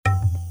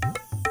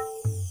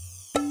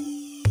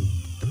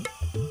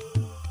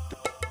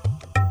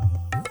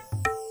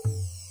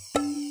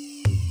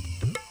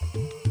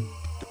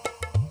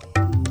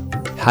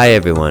Hi,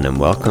 everyone, and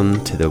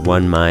welcome to the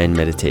One Mind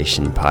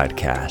Meditation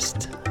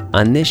Podcast.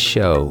 On this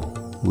show,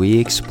 we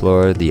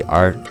explore the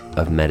art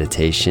of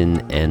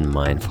meditation and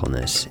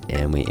mindfulness,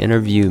 and we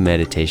interview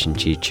meditation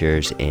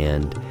teachers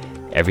and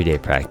everyday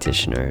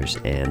practitioners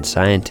and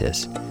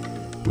scientists.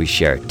 We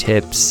share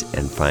tips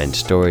and find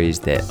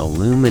stories that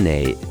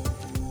illuminate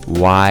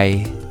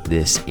why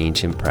this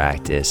ancient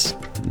practice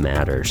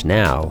matters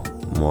now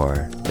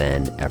more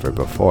than ever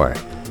before.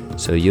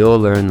 So you'll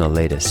learn the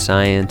latest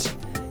science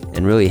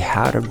and really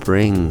how to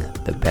bring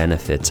the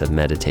benefits of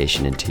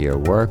meditation into your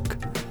work,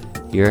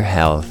 your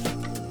health,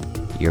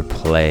 your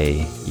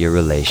play, your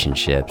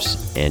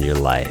relationships, and your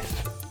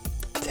life.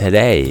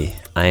 Today,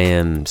 I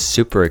am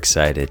super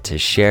excited to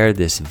share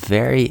this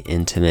very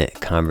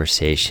intimate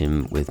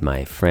conversation with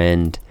my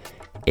friend,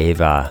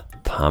 Eva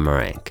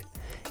Pomeranc.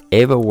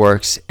 Eva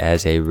works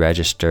as a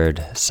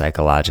registered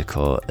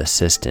psychological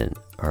assistant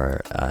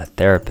or a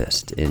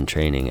therapist in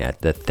training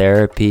at the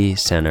Therapy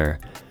Center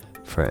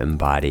for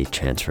Embodied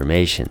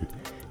Transformation,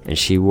 and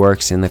she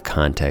works in the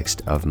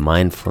context of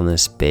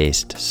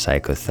mindfulness-based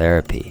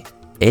psychotherapy.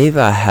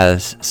 Eva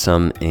has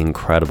some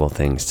incredible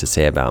things to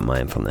say about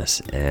mindfulness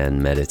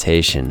and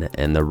meditation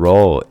and the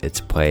role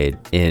it's played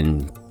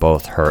in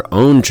both her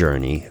own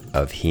journey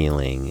of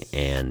healing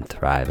and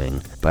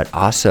thriving, but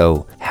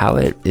also how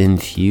it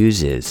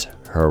infuses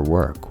her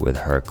work with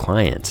her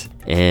clients.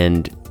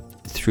 And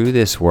through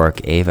this work,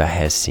 Eva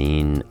has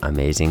seen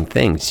amazing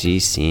things.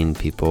 She's seen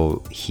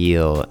people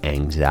heal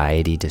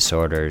anxiety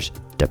disorders,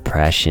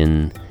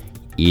 depression,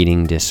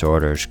 eating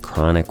disorders,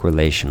 chronic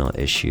relational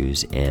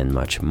issues, and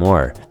much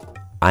more.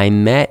 I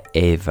met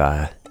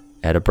Eva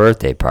at a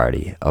birthday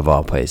party, of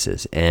all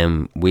places,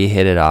 and we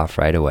hit it off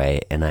right away,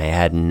 and I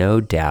had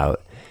no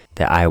doubt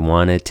that I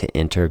wanted to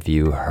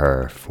interview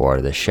her for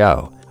the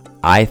show.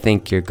 I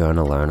think you're going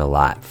to learn a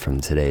lot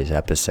from today's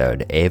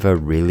episode. Eva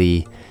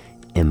really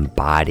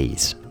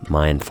embodies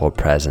mindful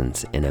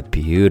presence in a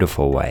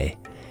beautiful way,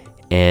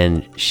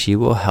 and she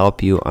will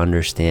help you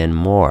understand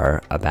more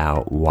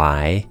about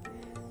why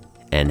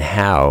and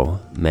how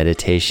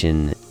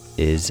meditation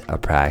is a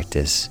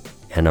practice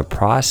and a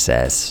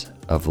process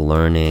of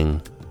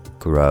learning,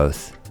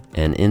 growth,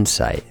 and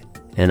insight,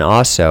 and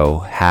also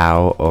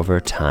how over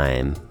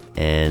time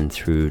and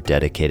through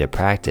dedicated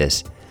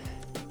practice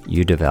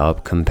you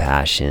develop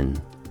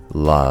compassion,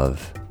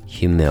 love,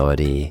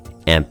 humility,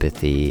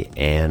 empathy,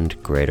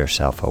 and greater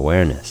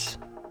self-awareness.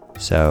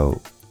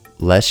 So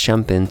let's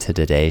jump into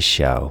today's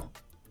show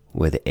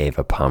with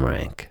Eva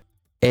Pomeranc.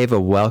 Eva,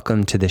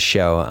 welcome to the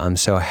show. I'm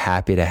so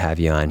happy to have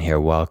you on here.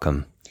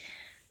 Welcome.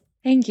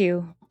 Thank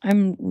you.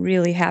 I'm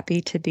really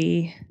happy to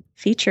be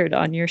featured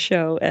on your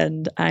show,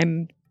 and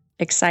I'm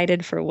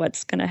excited for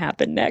what's going to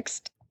happen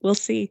next. We'll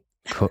see.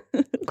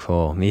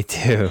 Cool. Me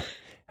too.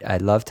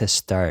 I'd love to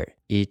start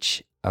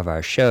each of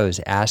our shows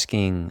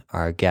asking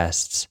our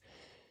guests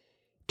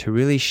to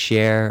really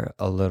share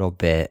a little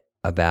bit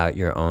about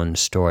your own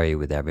story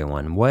with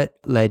everyone. What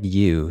led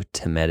you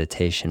to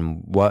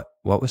meditation? What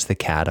was the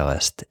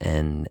catalyst?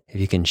 And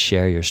if you can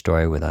share your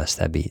story with us,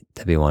 that'd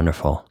be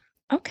wonderful.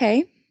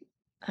 Okay.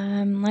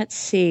 Let's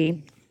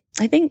see.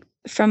 I think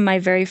from my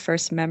very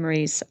first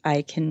memories,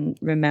 I can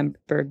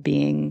remember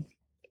being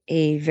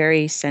a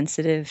very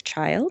sensitive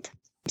child.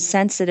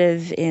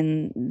 Sensitive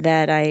in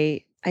that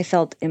I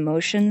felt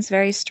emotions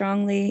very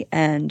strongly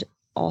and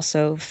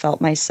also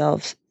felt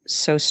myself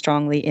so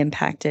strongly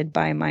impacted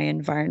by my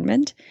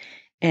environment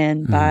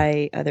and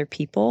by other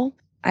people.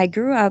 I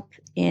grew up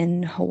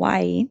in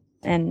Hawaii,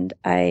 and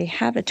I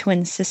have a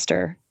twin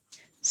sister.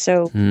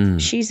 So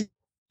she's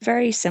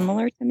very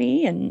similar to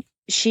me, and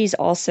she's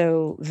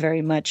also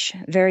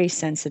very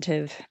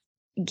sensitive.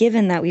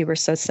 Given that we were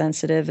so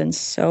sensitive and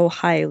so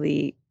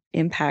highly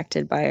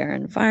impacted by our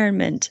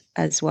environment,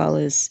 as well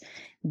as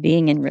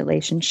being in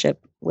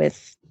relationship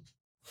with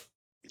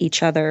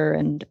each other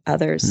and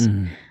others,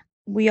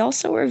 we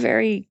also were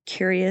very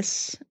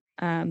curious,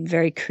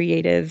 very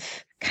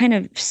creative, kind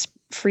of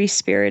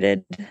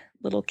free-spirited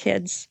little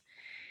kids.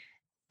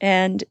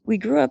 And we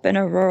grew up in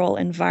a rural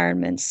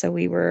environment, so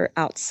we were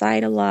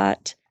outside a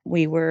lot.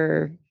 We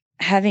were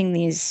having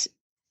these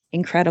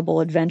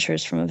incredible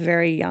adventures from a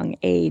very young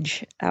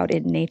age out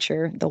in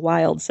nature, the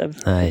wilds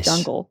of the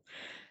jungle.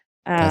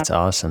 That's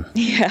awesome.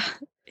 Yeah,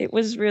 it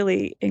was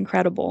really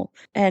incredible.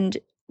 And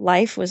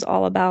life was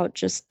all about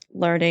just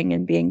learning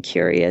and being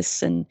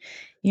curious and,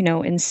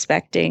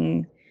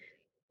 inspecting,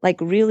 like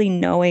really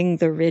knowing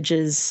the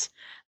ridges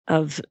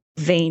of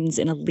veins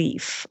in a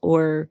leaf,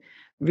 or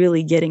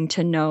really getting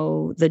to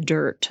know the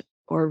dirt,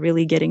 or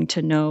really getting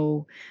to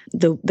know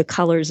the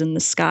colors in the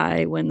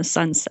sky when the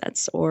sun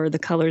sets, or the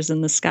colors in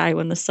the sky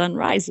when the sun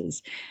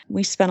rises.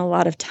 We spent a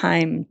lot of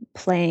time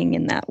playing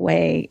in that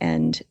way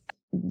and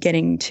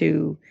getting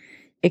to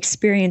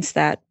experience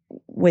that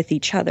with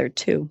each other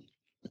too.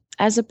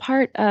 As a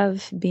part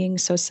of being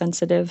so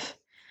sensitive,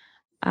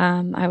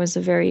 I was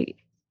a very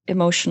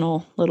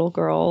emotional little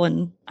girl,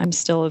 and I'm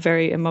still a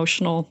very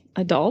emotional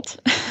adult.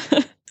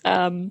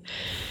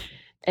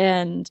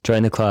 And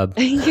join the club.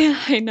 yeah,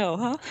 I know,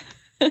 huh?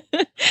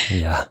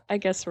 Yeah. I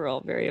guess we're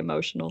all very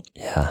emotional.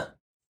 Yeah.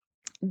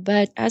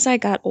 But as I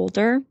got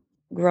older,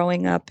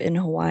 growing up in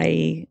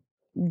Hawaii,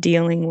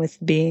 dealing with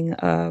being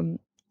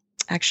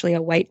actually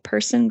a white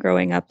person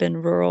growing up in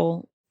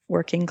rural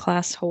working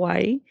class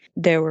Hawaii,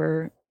 there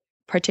were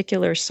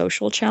particular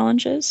social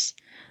challenges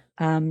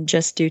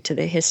just due to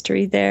the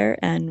history there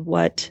and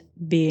what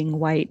being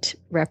white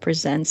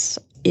represents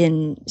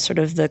in sort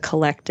of the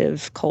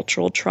collective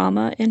cultural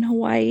trauma in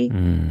Hawaii.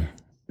 Mm.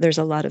 There's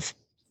a lot of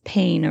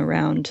pain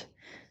around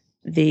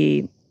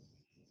the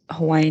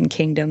Hawaiian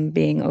kingdom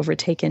being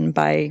overtaken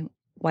by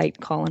white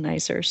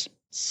colonizers.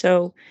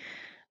 So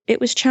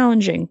it was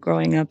challenging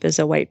growing up as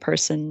a white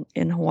person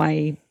in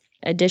Hawaii.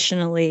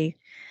 Additionally,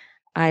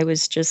 I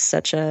was just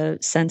such a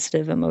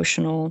sensitive,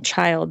 emotional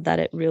child that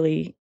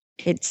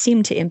it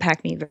seemed to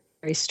impact me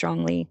very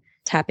strongly,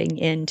 tapping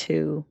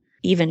into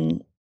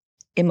even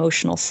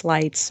emotional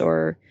slights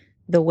or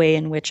the way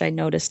in which I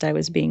noticed I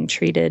was being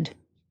treated,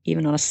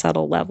 even on a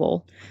subtle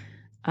level.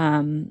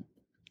 Um,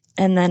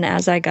 and then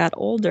as I got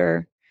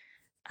older,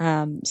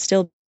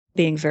 still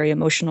being very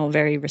emotional,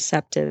 very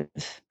receptive,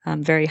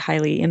 very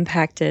highly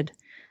impacted.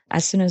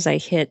 As soon as I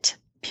hit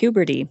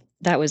puberty,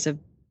 that was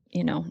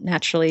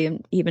naturally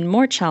an even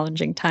more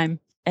challenging time.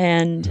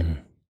 And Mm.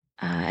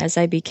 as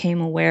I became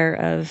aware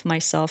of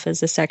myself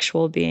as a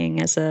sexual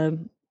being, as a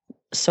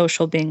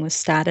social being with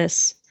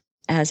status,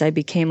 as I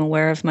became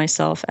aware of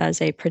myself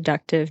as a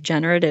productive,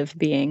 generative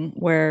being,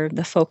 where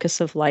the focus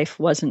of life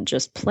wasn't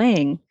just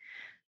playing,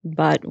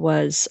 but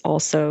was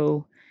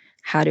also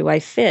how do I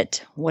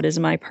fit? What is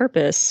my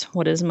purpose?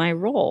 What is my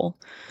role?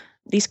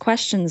 These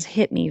questions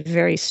hit me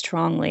very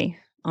strongly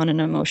on an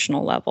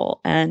emotional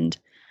level. And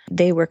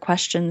they were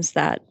questions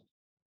that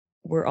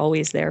were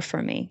always there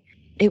for me.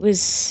 It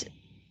was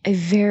a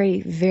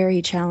very,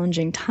 very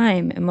challenging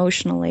time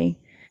emotionally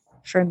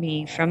for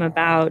me from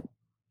about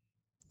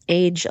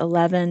age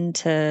 11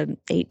 to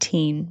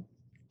 18.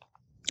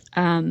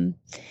 Um,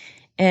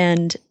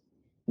 and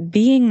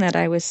being that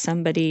I was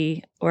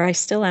somebody, or I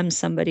still am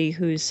somebody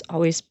who's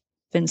always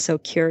been so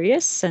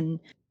curious and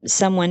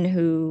someone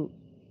who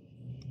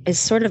is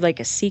sort of like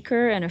a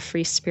seeker and a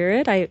free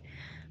spirit, I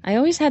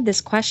always had this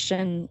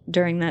question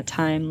during that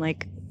time,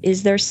 like,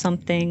 is there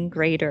something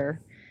greater?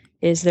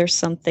 Is there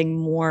something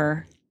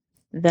more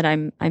that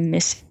I'm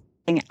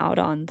missing out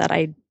on that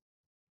I,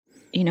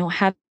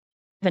 haven't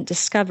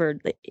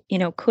discovered?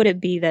 Could it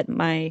be that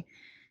my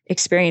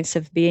experience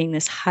of being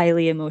this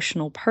highly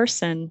emotional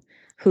person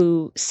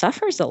who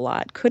suffers a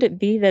lot, could it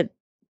be that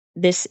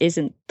this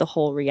isn't the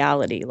whole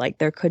reality? Like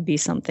there could be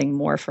something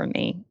more for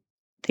me.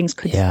 Things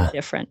could feel Yeah.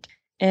 different.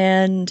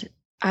 And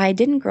I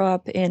didn't grow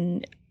up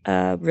in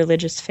a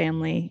religious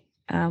family.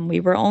 We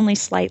were only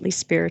slightly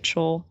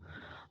spiritual.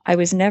 I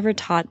was never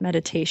taught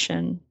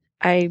meditation.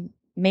 I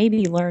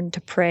maybe learned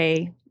to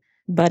pray,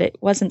 but it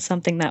wasn't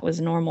something that was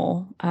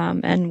normal.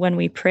 And when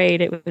we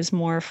prayed, it was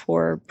more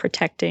for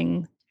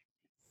protecting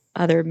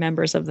other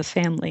members of the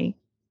family.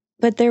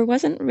 But there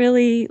wasn't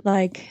really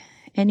like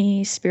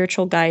any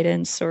spiritual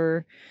guidance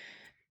or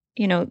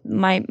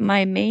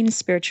my main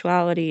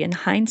spirituality in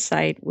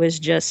hindsight was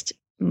just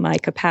my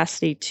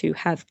capacity to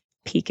have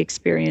peak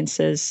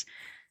experiences,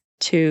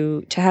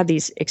 to have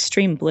these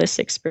extreme bliss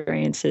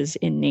experiences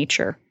in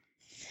nature,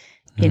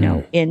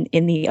 Mm.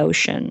 in the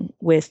ocean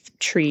with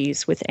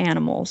trees, with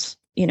animals,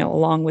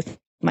 along with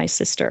my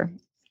sister,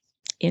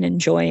 in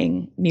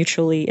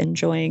mutually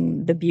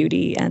enjoying the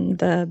beauty and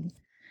the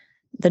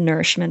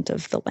nourishment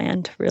of the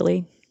land,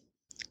 really.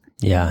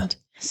 Yeah. And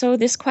so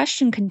this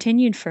question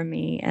continued for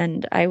me,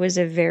 and I was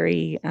a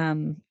very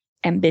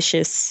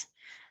ambitious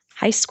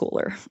high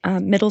schooler,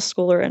 middle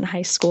schooler, and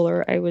high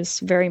schooler. I was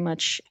very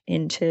much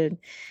into,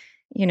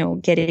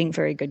 getting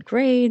very good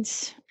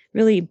grades,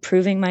 really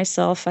proving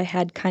myself. I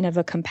had kind of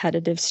a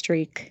competitive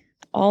streak.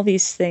 All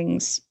these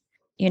things,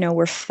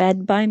 were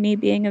fed by me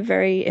being a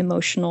very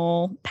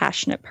emotional,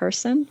 passionate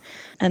person.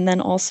 And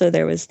then also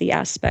there was the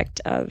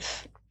aspect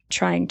of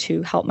trying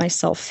to help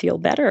myself feel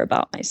better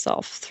about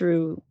myself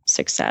through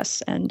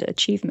success and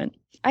achievement.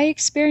 I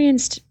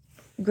experienced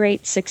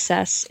great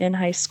success in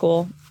high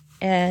school,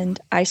 and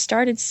I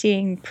started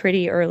seeing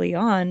pretty early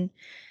on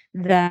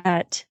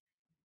that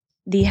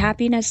the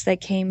happiness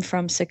that came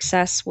from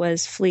success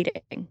was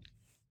fleeting.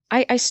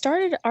 I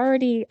started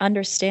already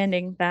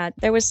understanding that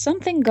there was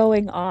something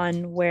going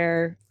on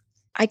where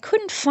I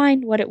couldn't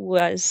find what it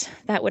was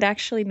that would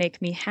actually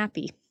make me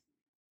happy.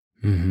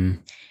 Mm-hmm.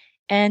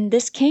 And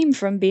this came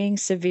from being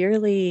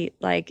severely,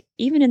 like,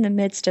 even in the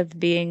midst of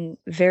being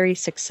very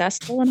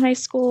successful in high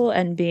school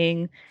and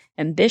being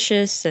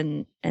ambitious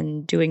and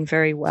doing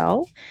very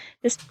well.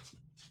 This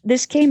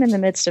this came in the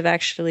midst of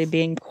actually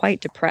being quite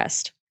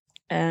depressed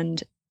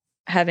and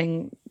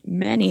having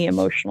many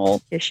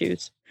emotional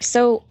issues.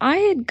 So I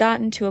had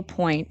gotten to a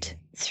point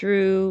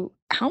through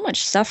how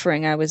much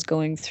suffering I was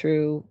going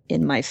through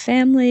in my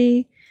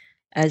family,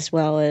 as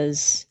well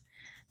as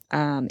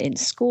in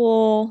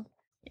school,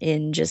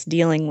 in just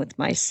dealing with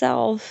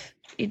myself,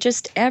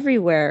 just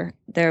everywhere.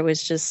 There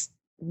was just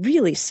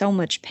really so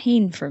much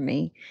pain for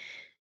me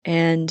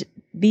And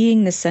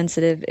being the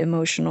sensitive,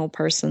 emotional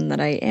person that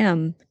I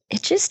am,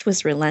 it just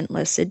was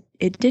relentless. It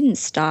didn't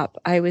stop.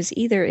 I was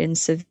either in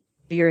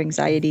severe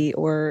anxiety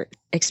or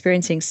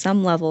experiencing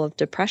some level of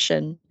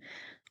depression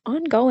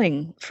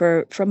ongoing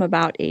from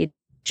about age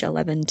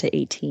 11 to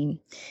 18.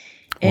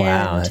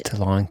 Wow, And that's a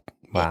long,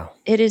 wow.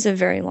 it is a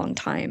very long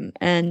time.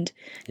 And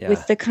Yeah.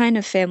 with the kind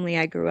of family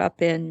I grew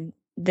up in,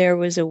 there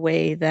was a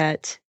way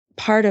that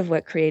part of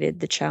what created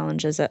the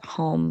challenges at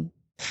home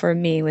for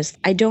me was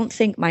I don't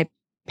think my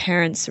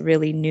parents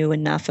really knew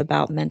enough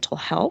about mental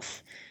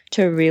health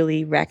to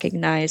really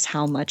recognize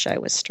how much I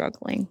was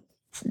struggling.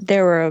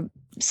 There were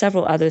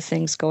several other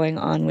things going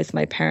on with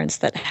my parents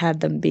that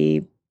had them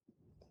be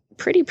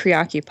pretty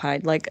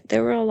preoccupied. Like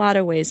there were a lot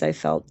of ways I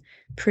felt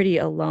pretty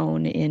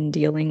alone in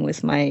dealing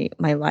with my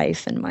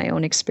life and my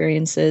own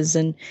experiences.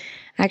 And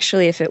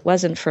actually, if it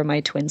wasn't for my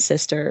twin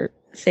sister,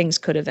 things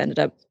could have ended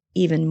up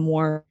even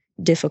more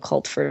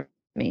difficult for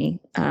me.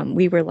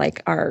 We were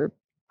like our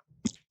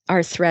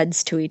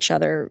threads to each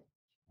other,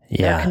 our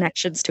Yeah.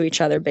 connections to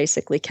each other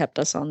basically kept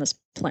us on this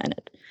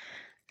planet.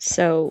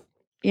 So,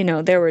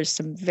 there were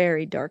some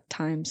very dark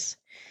times.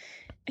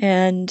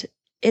 And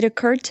it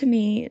occurred to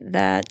me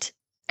that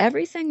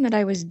everything that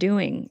I was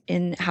doing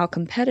in how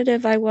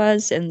competitive I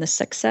was and the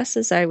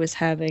successes I was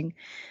having,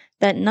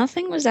 that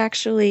nothing was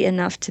actually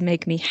enough to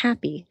make me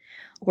happy.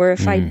 Or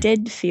if I Mm.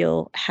 did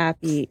feel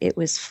happy, it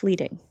was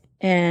fleeting.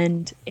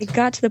 And it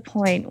got to the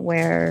point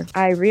where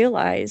I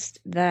realized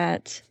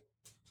that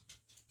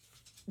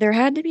there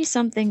had to be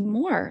something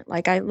more.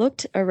 Like I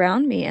looked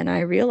around me and I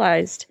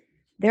realized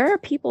there are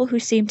people who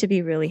seem to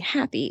be really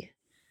happy.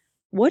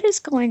 What is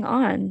going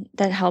on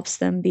that helps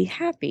them be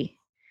happy?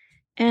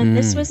 And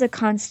this Mm. was a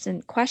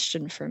constant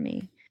question for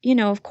me.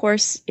 Of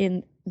course,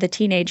 in the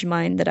teenage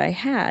mind that I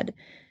had,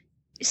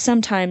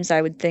 sometimes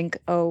I would think,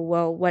 oh,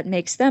 well, what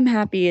makes them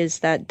happy is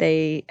that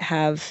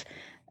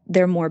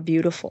they're more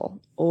beautiful,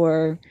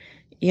 or,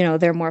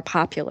 they're more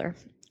popular,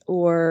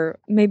 or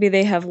maybe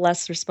they have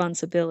less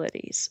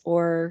responsibilities,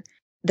 or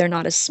they're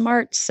not as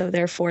smart, so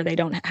therefore they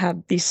don't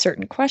have these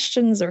certain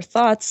questions or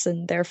thoughts,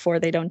 and therefore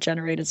they don't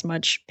generate as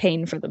much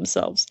pain for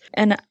themselves.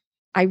 And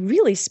I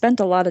really spent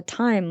a lot of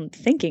time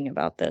thinking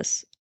about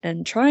this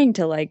and trying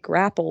to like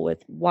grapple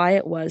with why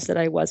it was that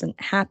I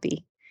wasn't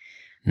happy.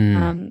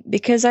 Mm.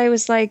 Because I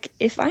was like,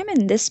 if I'm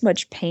in this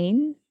much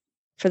pain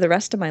for the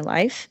rest of my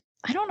life,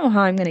 I don't know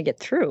how I'm going to get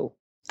through.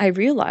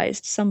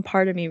 Some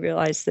part of me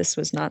realized this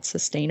was not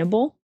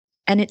sustainable.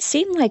 And it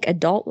seemed like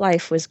adult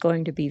life was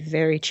going to be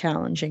very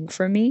challenging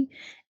for me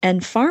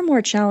and far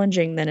more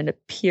challenging than it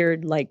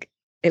appeared like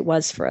it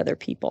was for other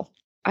people.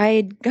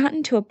 I'd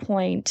gotten to a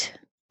point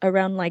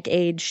around like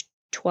age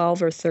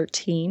 12 or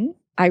 13.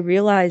 I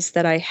realized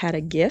that I had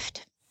a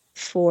gift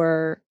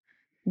for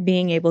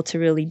being able to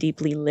really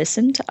deeply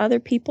listen to other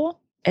people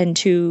and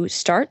to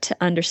start to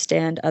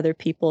understand other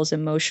people's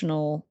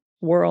emotional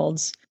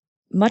worlds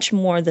much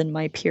more than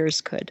my peers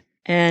could.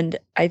 And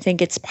I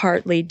think it's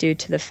partly due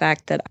to the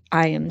fact that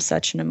I am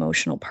such an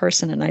emotional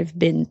person and I've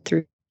been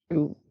through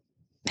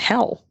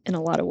hell in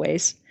a lot of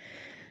ways.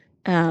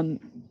 Um,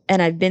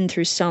 and I've been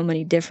through so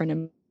many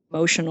different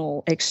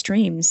emotional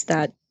extremes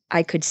that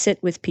I could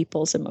sit with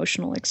people's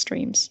emotional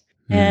extremes.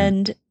 Mm.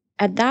 And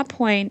at that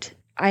point,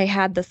 I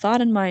had the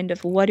thought in mind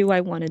of what do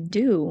I want to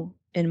do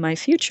in my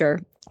future?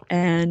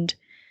 And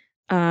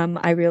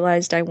I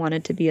realized I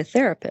wanted to be a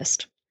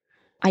therapist.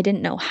 I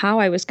didn't know how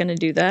I was going to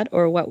do that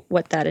or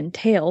what that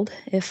entailed.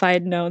 If I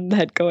had known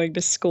that going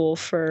to school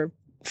for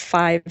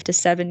 5 to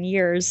 7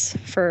 years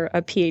for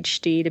a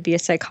PhD to be a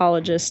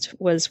psychologist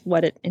was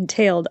what it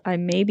entailed, I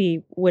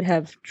maybe would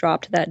have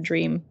dropped that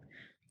dream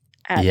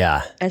at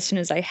Yeah. as soon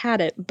as I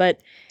had it.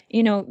 But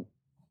you know,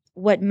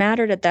 what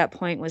mattered at that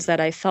point was that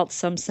I felt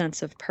some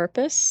sense of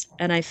purpose,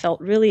 and I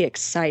felt really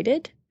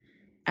excited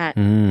at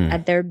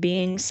Mm. there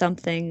being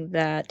something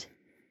that,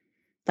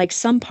 like,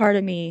 some part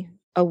of me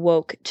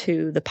awoke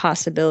to the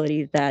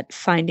possibility that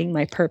finding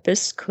my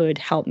purpose could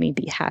help me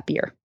be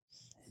happier.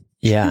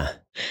 Yeah.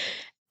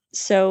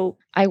 So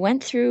I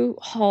went through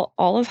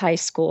all of high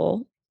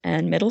school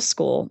and middle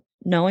school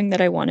knowing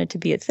that I wanted to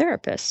be a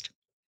therapist.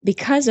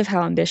 Because of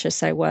how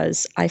ambitious I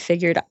was, I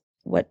figured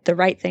what the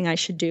right thing I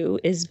should do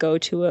is go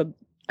to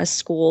a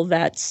school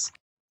that's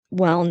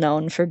well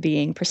known for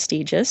being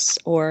prestigious,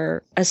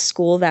 or a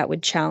school that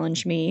would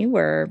challenge me,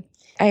 where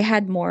I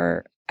had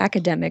more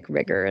academic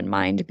rigor in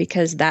mind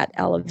because that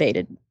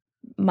elevated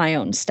my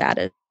own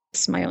status,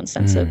 my own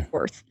sense of Mm.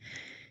 worth.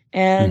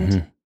 And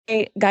Mm-hmm.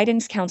 a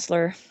guidance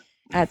counselor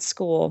at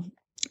school,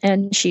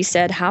 and she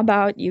said, how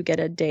about you get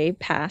a day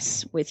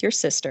pass with your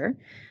sister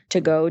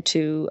to go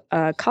to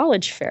a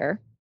college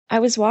fair? I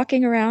was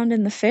walking around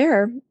in the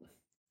fair,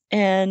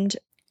 and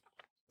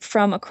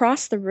from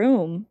across the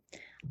room,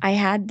 I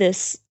had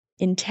this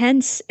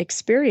intense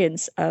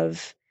experience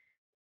of,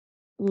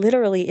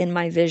 literally in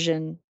my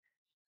vision,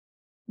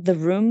 the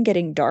room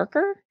getting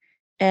darker,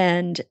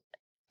 and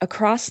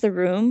across the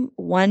room,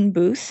 one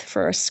booth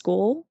for a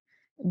school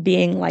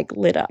being like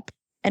lit up.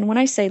 And when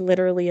I say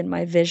literally in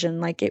my vision,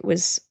 like, it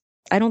was,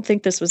 I don't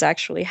think this was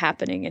actually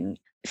happening in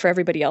for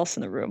everybody else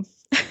in the room.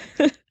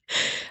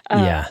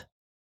 Yeah.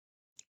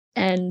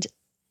 And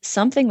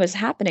something was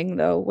happening,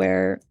 though,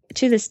 where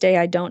to this day,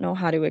 I don't know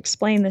how to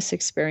explain this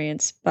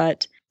experience,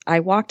 but I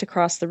walked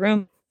across the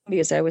room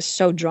because I was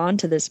so drawn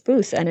to this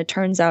booth, and it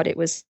turns out it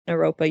was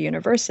Naropa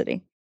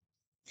University.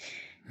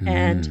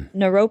 And Mm.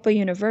 Naropa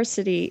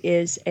University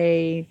is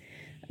a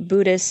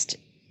Buddhist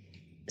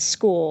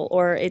school,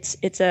 or it's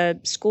a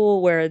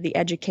school where the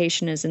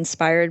education is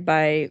inspired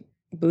by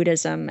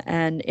Buddhism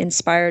and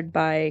inspired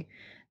by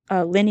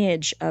a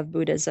lineage of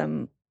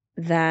Buddhism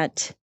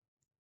that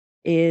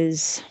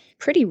is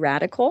pretty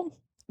radical,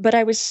 but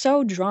I was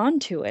so drawn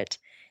to it.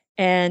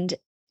 And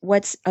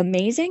what's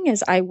amazing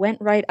is I went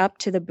right up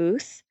to the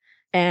booth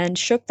and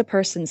shook the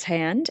person's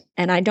hand.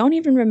 And I don't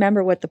even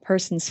remember what the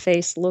person's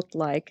face looked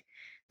like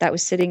that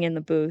was sitting in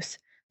the booth.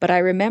 But I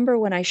remember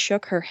when I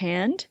shook her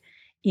hand,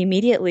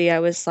 immediately I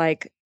was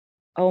like,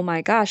 oh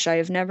my gosh, I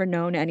have never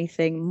known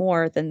anything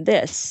more than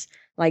this.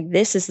 Like,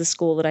 this is the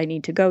school that I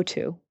need to go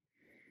to.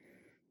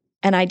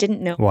 And I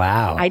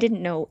Wow.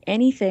 didn't know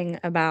anything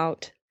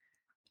about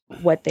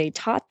what they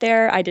taught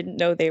there. I didn't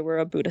know they were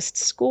a Buddhist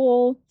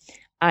school.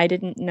 I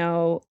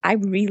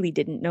really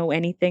didn't know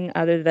anything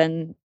other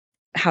than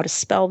how to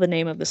spell the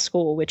name of the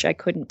school, which I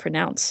couldn't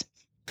pronounce.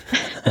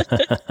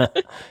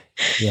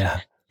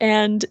 Yeah.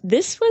 And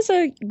this was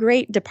a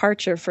great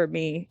departure for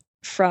me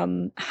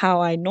from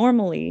how I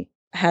normally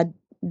had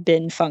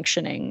been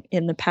functioning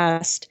in the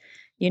past,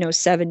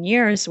 7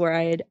 years, where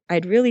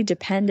I'd really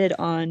depended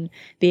on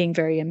being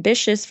very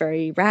ambitious,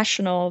 very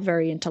rational,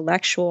 very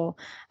intellectual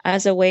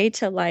as a way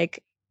to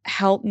like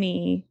help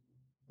me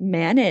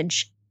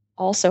manage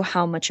also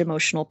how much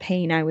emotional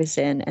pain I was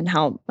in and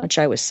how much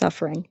I was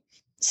suffering.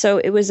 So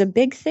it was a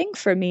big thing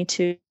for me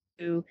to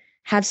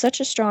have such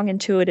a strong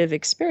intuitive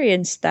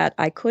experience that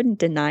I couldn't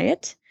deny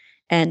it.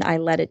 And I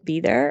let it be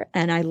there,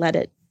 and I let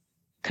it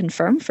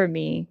confirm for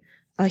me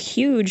a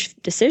huge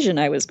decision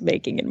I was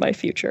making in my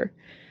future.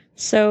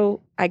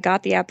 So I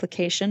got the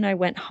application. I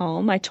went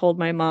home. I told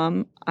my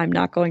mom, I'm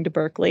not going to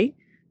Berkeley.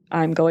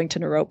 I'm going to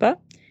Naropa.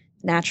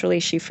 Naturally,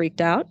 she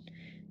freaked out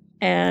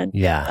and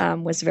Yeah.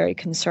 was very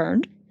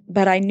concerned.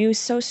 But I knew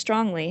so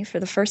strongly for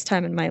the first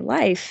time in my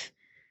life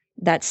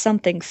that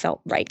something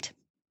felt right.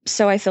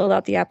 So I filled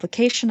out the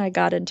application. I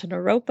got into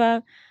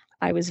Naropa.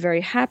 I was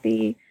very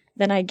happy.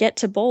 Then I get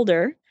to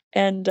Boulder,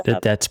 and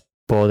That's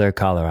Boulder,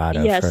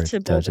 Colorado, yes, for to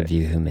those Boulder. of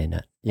you who may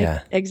not.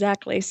 Yeah.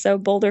 Exactly. So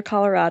Boulder,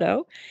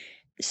 Colorado.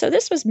 So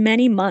this was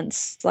many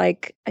months.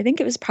 Like, I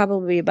think it was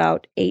probably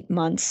about 8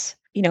 months,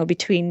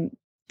 between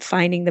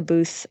finding the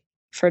booth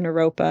for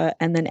Naropa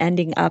and then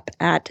ending up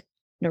at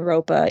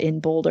Naropa in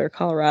Boulder,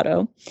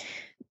 Colorado,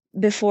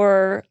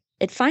 before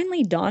it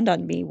finally dawned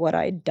on me what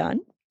I'd done.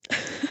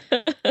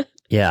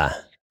 Yeah.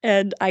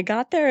 And I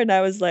got there and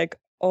I was like,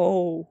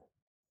 oh,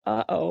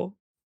 uh-oh,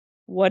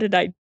 what did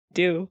I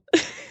do?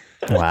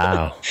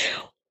 Wow.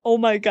 Oh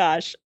my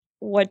gosh,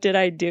 what did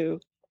I do?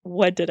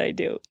 What did I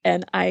do?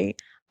 And I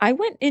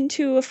went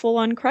into a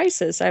full-on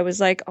crisis. I was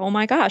like, "Oh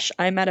my gosh,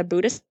 I'm at a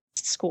Buddhist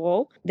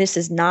school. This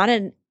is not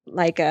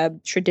like a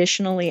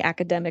traditionally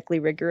academically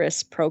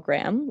rigorous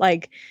program."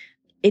 Like,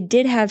 it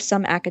did have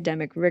some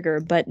academic rigor,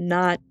 but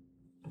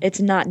it's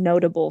not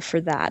notable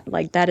for that.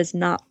 Like, that is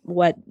not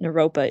what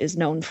Naropa is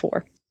known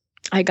for.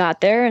 I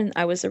got there and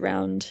I was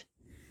around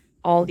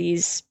all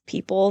these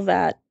people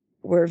that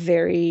were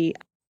very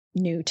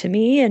new to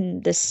me,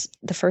 and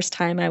the first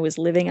time I was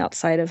living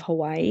outside of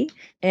Hawaii,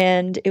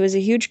 and it was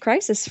a huge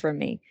crisis for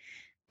me.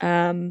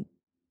 Um,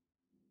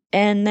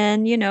 and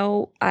then,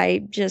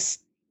 I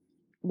just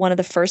one of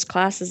the first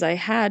classes I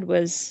had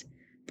was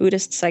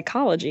Buddhist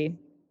psychology,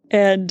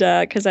 and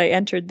because I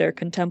entered their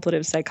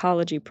contemplative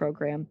psychology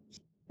program,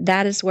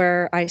 that is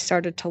where I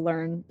started to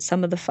learn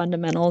some of the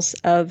fundamentals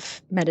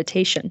of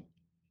meditation.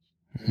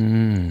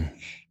 Mm.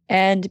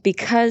 And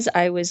because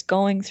I was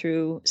going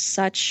through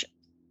such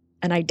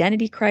an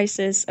identity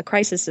crisis, a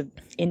crisis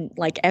in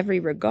like every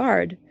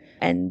regard,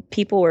 and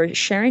people were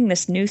sharing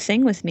this new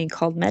thing with me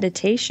called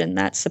meditation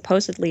that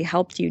supposedly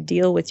helped you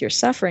deal with your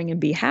suffering and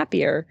be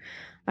happier,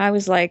 I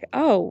was like,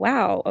 oh,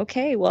 wow,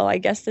 okay, well, I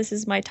guess this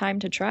is my time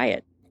to try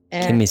it.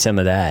 Give And me some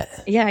of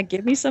that. yeah,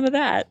 give me some of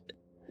that.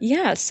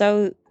 Yeah,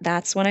 so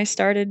that's when I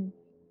started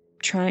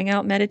trying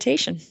out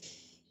meditation.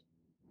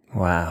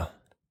 Wow.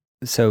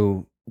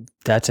 So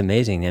that's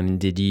amazing. I mean,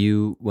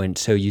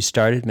 so you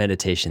started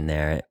meditation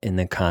there in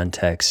the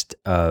context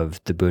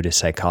of the Buddhist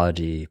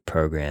psychology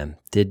program.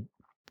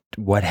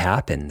 What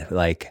happened?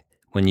 Like,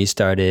 when you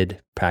started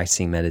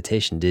practicing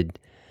meditation, did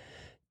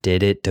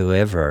it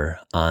deliver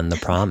on the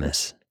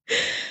promise?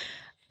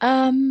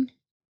 Um,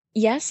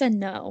 yes and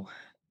no.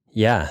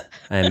 Yeah,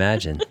 I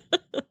imagine.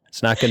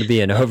 It's not going to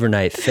be an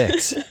overnight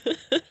fix.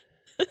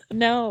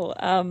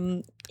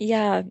 No,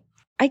 yeah.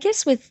 I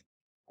guess with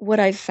what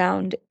I've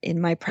found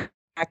in my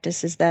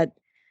practice is that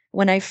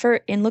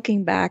in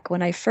looking back,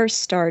 when I first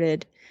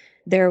started,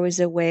 there was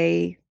a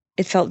way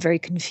it felt very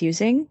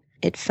confusing.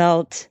 It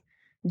felt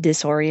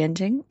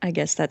disorienting. I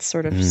guess that's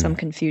sort of some Mm.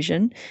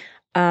 confusion.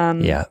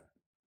 Um, Yeah.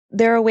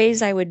 there are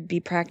ways I would be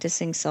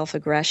practicing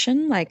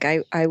self-aggression. Like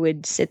I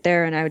would sit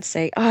there and I would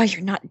say, oh,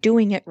 you're not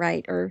doing it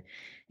right. Or,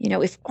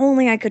 if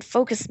only I could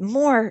focus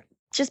more,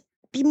 just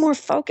be more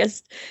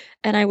focused.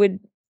 And I would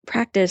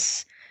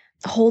practice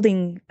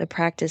holding the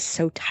practice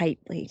so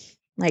tightly.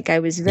 Like I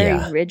was very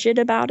Yeah. rigid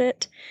about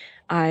it.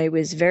 I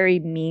was very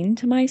mean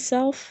to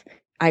myself.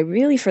 I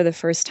really, for the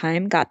first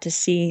time, got to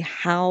see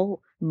how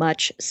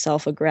much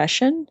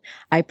self-aggression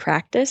I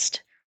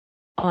practiced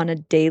on a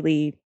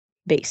daily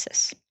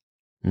basis.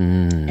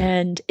 Mm.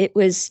 And it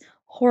was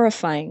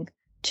horrifying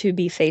to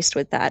be faced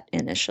with that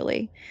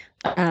initially.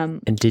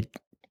 And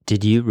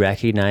did you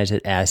recognize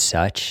it as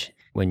such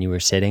when you were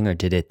sitting, or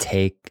did it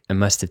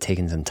must have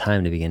taken some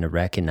time to begin to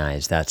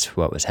recognize that's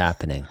what was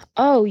happening?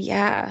 Oh,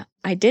 yeah.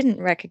 I didn't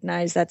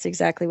recognize that's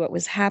exactly what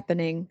was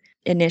happening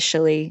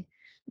initially.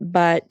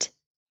 But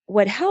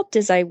what helped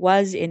is I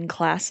was in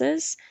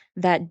classes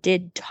that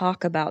did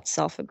talk about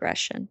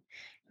self-aggression.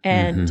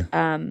 And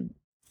Mm-hmm.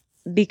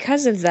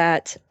 because of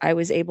that, I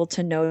was able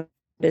to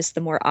notice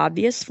the more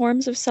obvious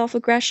forms of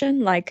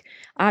self-aggression. Like,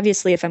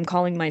 obviously, if I'm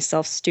calling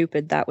myself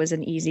stupid, that was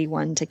an easy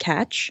one to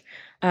catch.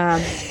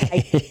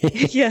 I,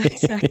 yeah,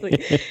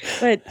 exactly.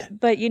 But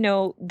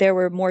there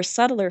were more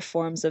subtler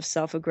forms of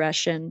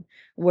self-aggression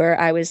where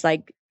I was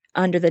like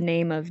under the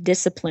name of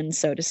discipline,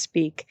 so to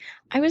speak.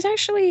 I was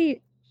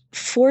actually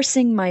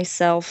forcing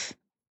myself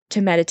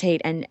to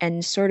meditate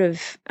and sort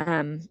of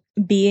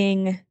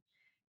being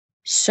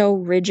so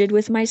rigid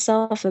with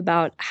myself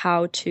about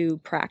how to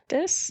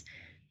practice,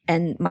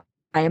 and my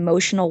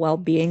emotional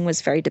well-being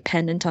was very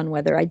dependent on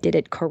whether I did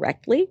it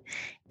correctly.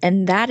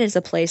 And that is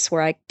a place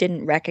where I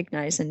didn't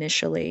recognize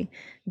initially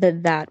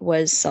that that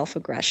was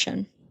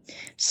self-aggression.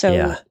 So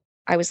Yeah.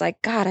 I was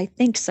like, God, I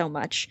think so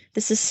much.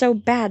 This is so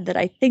bad that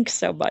I think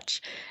so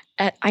much.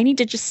 I need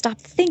to just stop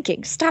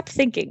thinking, stop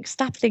thinking,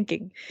 stop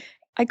thinking.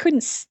 I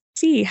couldn't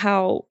see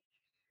how,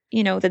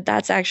 that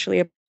that's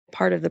actually a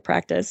part of the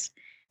practice,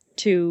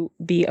 to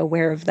be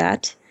aware of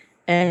that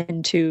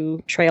and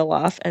to trail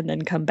off and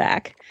then come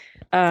back.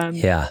 Um,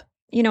 Yeah.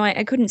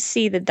 I couldn't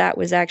see that that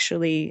was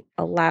actually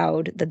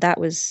allowed,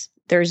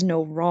 there's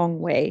no wrong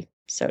way,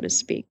 so to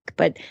speak.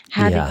 But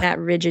having Yeah. that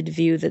rigid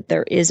view that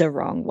there is a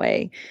wrong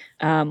way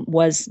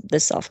was the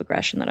self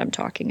aggression that I'm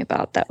talking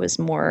about. That was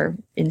more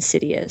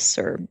insidious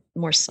or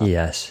more subtle.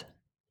 Yes.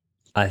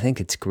 I think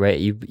it's great.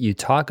 You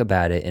talk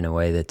about it in a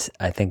way that's,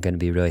 I think, going to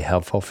be really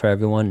helpful for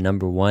everyone.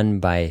 Number one,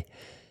 by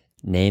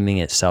naming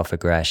it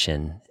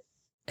self-aggression.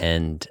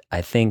 And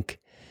I think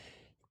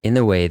in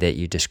the way that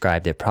you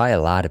described it, probably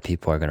a lot of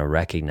people are going to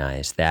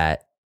recognize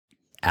that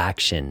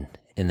action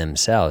in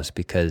themselves,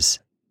 because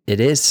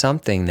it is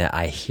something that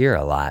I hear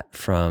a lot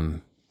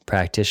from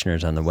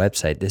practitioners on the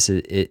website.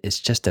 It's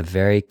just a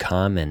very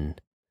common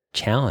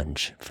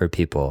challenge for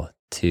people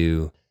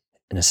to,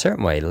 in a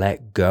certain way,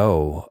 let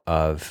go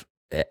of.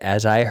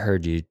 As I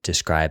heard you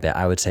describe it,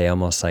 I would say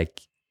almost like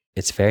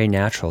it's very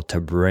natural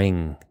to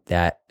bring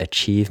that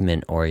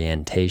achievement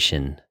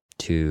orientation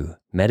to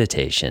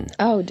meditation.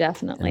 Oh,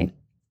 definitely.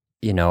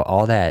 And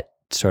all that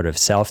sort of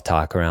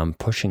self-talk around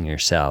pushing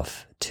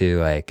yourself to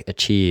like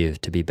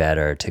achieve, to be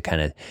better, to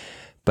kind of,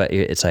 but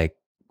it's like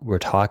we're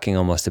talking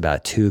almost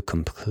about two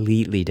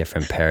completely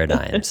different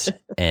paradigms.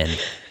 And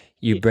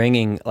you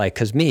bringing, like,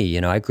 cause me,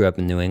 I grew up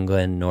in New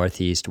England,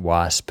 Northeast,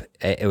 WASP.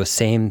 It was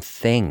same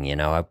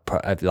thing,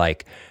 I've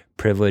like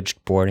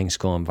privileged boarding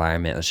school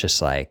environment. It was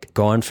just like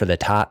going for the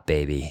top,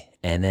 baby.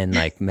 And then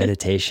like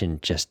meditation,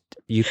 just,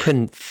 you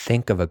couldn't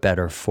think of a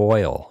better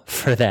foil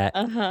for that,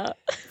 Uh-huh.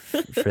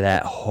 for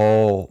that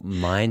whole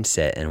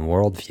mindset and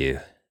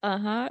worldview.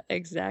 Uh-huh.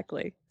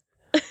 Exactly.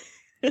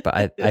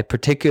 But I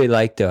particularly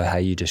like, though, how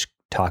you just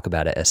talk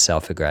about it as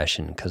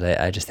self-aggression, because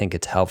I just think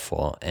it's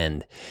helpful,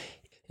 and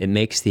it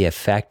makes the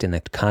effect and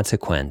the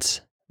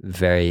consequence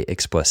very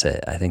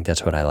explicit. I think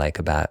that's what I like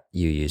about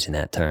you using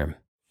that term.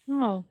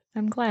 Oh,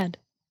 I'm glad.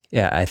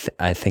 Yeah,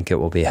 I think it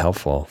will be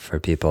helpful for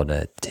people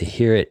to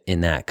hear it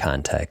in that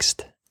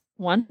context.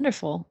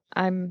 Wonderful.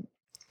 I'm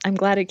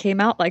glad it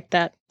came out like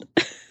that.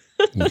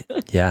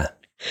 Yeah.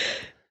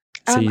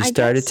 So you I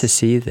started to guess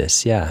see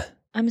this. Yeah.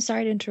 I'm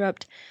sorry to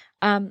interrupt.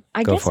 I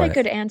Go guess for I it.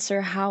 could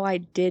answer how I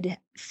did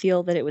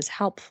feel that it was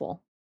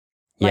helpful.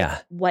 Like Yeah.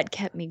 what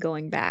kept me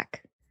going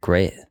back.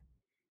 Great.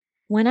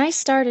 When I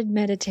started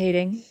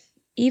meditating,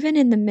 even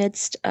in the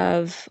midst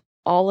of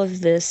all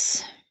of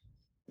this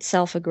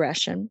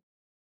self-aggression,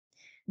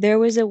 there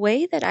was a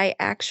way that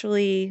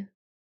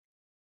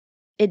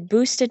it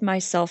boosted my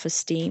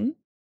self-esteem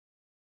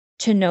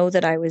to know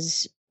that I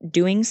was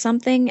doing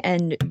something,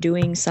 and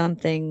doing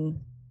something,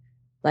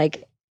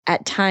 like,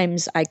 at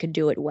times I could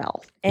do it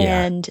well.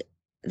 Yeah. And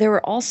there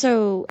were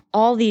also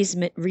all these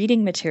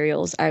reading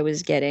materials I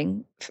was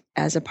getting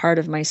as a part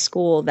of my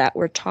school that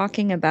were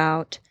talking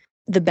about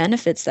the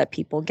benefits that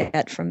people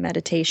get from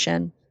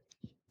meditation.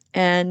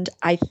 And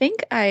I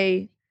think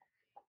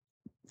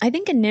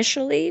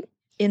initially,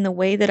 in the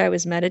way that I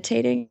was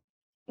meditating,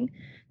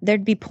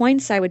 there'd be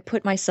points I would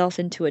put myself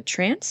into a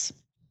trance.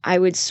 I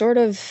would sort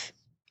of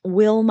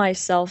will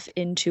myself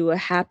into a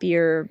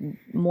happier,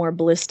 more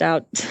blissed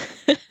out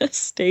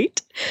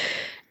state.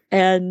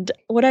 And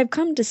what I've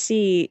come to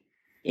see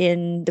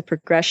in the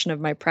progression of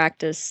my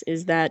practice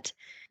is that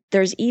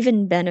there's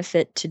even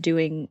benefit to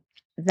doing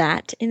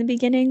that in the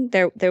beginning.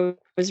 There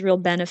was real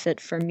benefit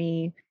for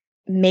me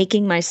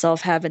making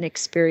myself have an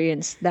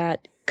experience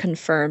that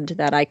confirmed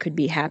that I could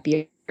be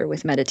happier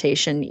with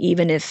meditation,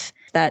 even if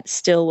that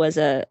still was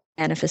a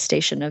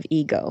manifestation of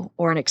ego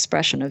or an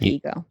expression of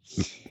ego.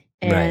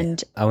 Right.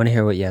 And I want to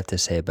hear what you have to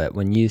say, but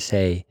when you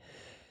say,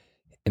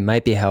 it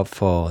might be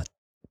helpful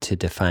to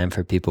define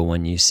for people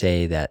when you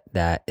say that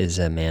that is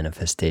a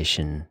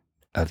manifestation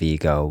of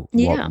ego,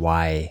 yeah.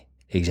 why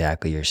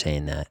exactly you're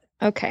saying that.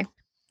 Okay.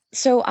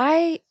 So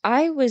I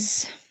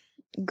was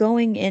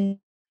going into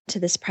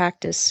this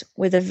practice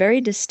with a very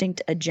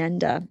distinct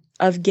agenda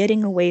of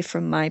getting away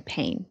from my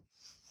pain.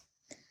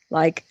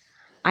 Like,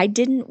 I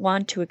didn't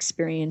want to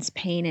experience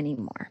pain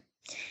anymore.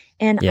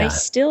 And I Yeah.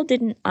 still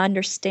didn't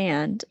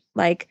understand,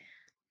 like,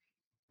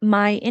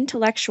 my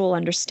intellectual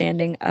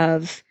understanding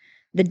of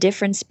the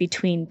difference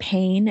between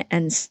pain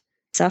and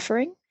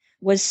suffering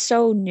was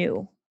so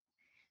new.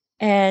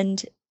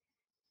 And,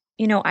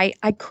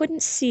 I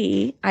couldn't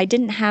see, I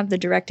didn't have the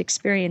direct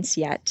experience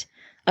yet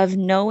of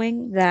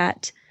knowing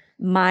that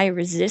my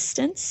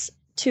resistance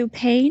to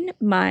pain,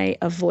 my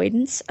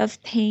avoidance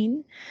of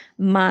pain,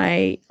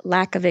 my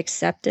lack of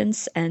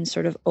acceptance and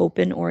sort of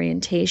open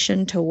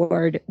orientation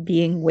toward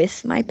being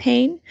with my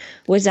pain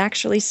was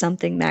actually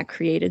something that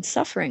created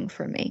suffering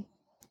for me.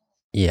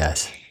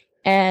 Yes.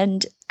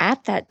 And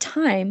at that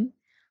time,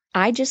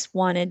 I just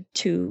wanted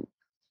to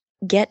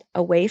get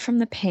away from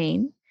the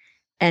pain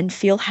and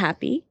feel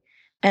happy.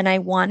 And I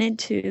wanted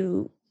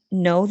to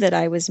know that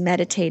I was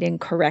meditating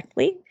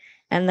correctly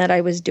and that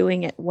I was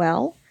doing it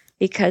well,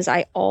 because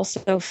I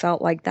also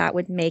felt like that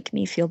would make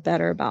me feel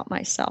better about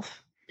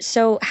myself.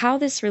 So, how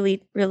this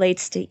really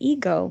relates to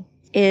ego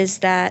is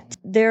that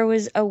there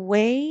was a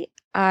way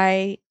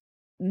I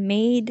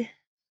made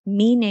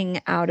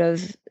meaning out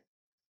of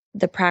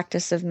the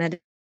practice of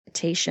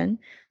meditation.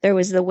 There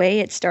was the way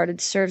it started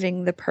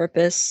serving the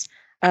purpose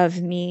of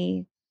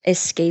me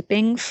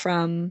escaping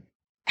from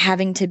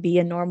having to be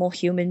a normal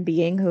human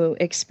being who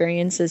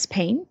experiences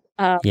pain.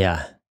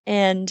 Yeah.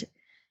 And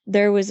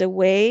there was a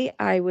way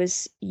I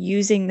was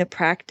using the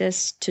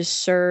practice to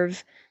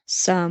serve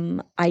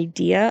some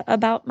idea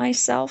about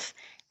myself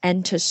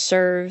and to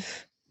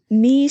serve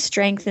me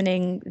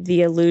strengthening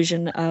the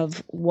illusion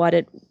of what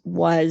it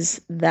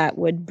was that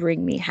would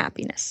bring me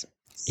happiness.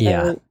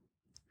 Yeah.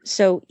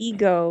 So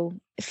ego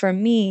for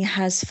me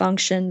has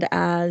functioned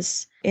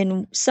as,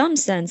 in some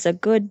sense, a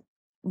good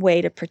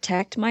way to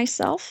protect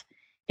myself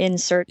in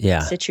certain Yeah.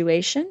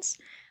 situations,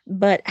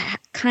 but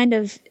kind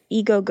of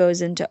ego goes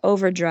into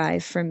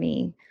overdrive for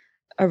me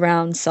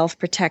around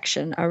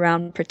self-protection,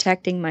 around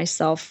protecting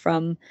myself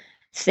from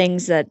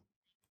things that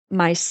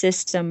my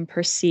system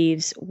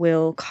perceives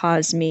will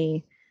cause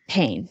me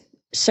pain.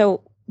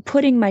 So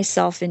putting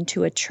myself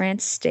into a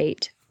trance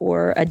state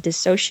or a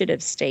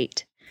dissociative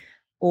state,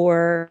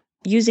 or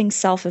using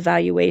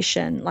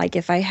self-evaluation, like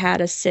if I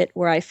had a sit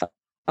where I felt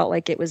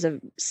like it was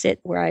a sit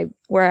where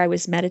I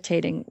was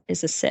meditating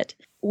is a sit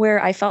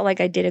where I felt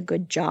like I did a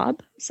good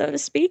job, so to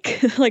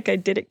speak, like I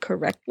did it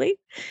correctly.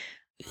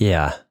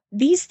 Yeah.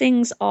 These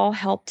things all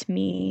helped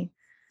me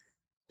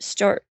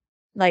start,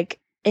 like,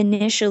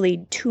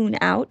 initially tune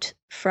out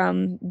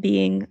from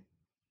being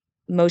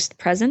most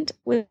present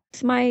with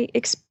my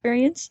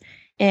experience,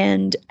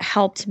 and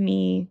helped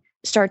me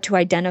start to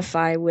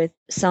identify with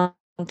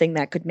something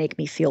that could make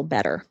me feel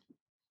better.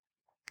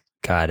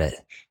 Got it.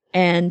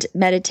 And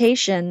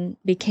meditation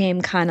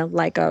became kind of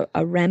like a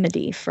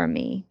remedy for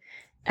me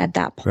at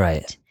that point.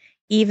 Right.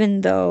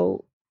 Even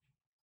though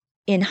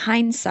in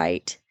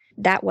hindsight,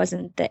 that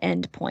wasn't the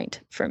end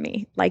point for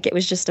me. Like, it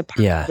was just a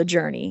part of the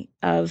journey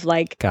of,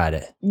 like, Got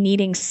it.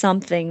 needing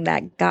something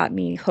that got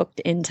me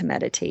hooked into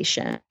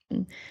meditation,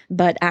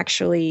 but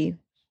actually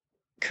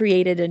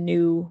created a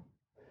new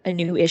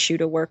issue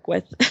to work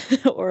with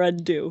or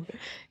undo,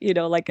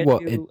 like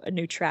a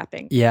new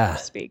trapping, so to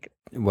speak.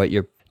 What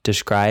you're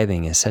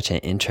describing is such an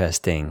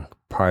interesting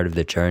part of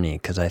the journey,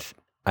 because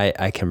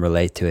I can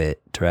relate to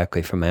it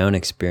directly from my own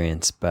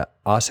experience, but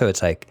also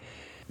it's like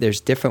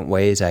there's different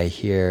ways I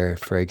hear,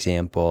 for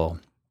example,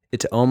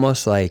 it's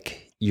almost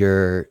like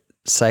your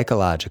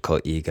psychological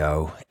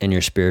ego and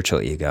your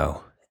spiritual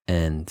ego,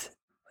 and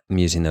I'm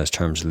using those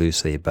terms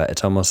loosely, but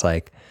it's almost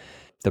like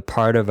the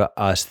part of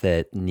us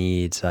that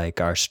needs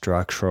like our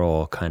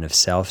structural kind of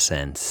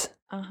self-sense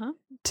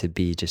to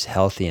be just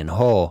healthy and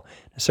whole.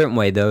 In a certain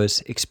way,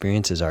 those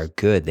experiences are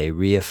good. They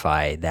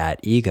reify that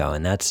ego,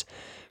 and that's,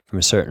 from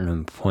a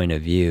certain point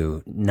of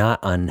view, not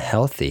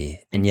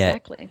unhealthy. And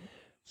yet,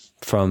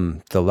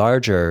 from the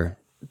larger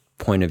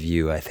point of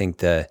view, I think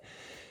the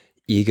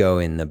ego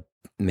in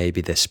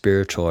maybe the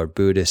spiritual or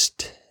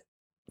Buddhist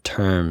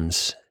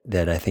terms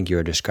that I think you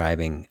were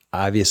describing,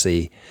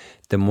 obviously,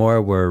 the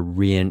more we're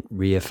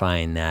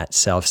reifying that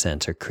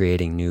self-sense or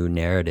creating new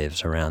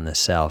narratives around the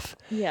self,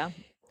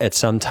 at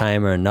some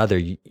time or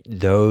another,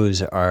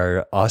 those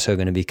are also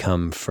going to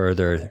become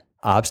further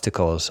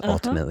obstacles Uh-huh.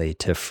 ultimately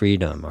to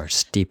freedom or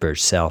deeper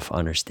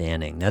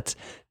self-understanding.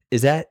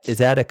 Is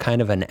that a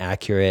kind of an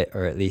accurate,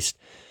 or at least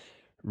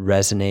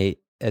resonate?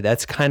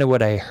 That's kind of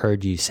what I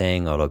heard you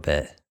saying a little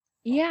bit.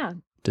 Yeah.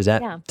 Does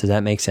Yeah.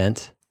 that make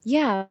sense?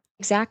 Yeah,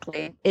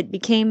 exactly. It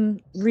became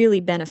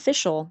really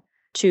beneficial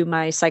to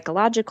my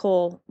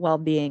psychological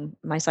well-being,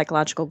 my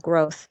psychological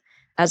growth,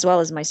 as well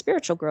as my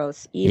spiritual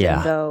growth, even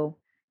Yeah. though,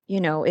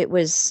 it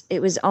was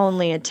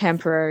only a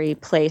temporary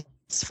place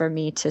for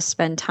me to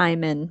spend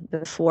time in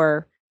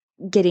before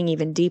getting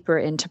even deeper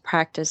into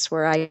practice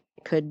where I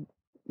could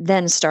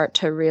then start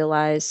to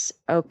realize,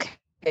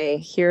 okay,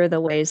 here are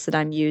the ways that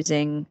I'm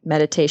using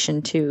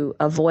meditation to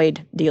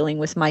avoid dealing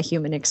with my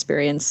human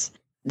experience.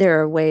 There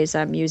are ways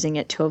I'm using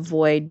it to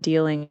avoid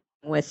dealing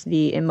with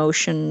the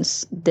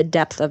emotions, the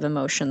depth of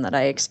emotion that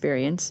I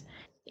experience.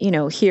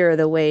 Here are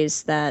the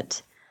ways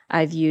that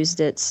I've used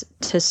it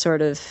to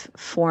sort of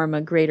form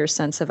a greater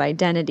sense of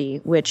identity,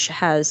 which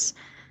has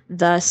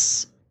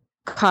thus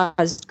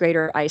caused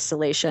greater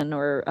isolation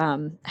or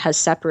has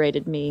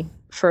separated me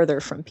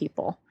further from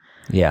people.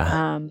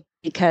 Yeah.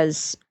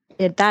 Because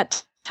at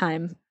that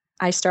time,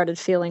 I started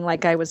feeling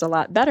like I was a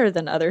lot better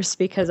than others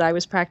because I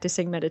was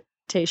practicing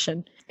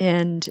meditation,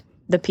 and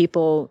the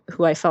people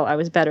who I felt I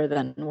was better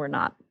than were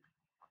not.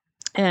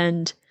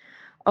 And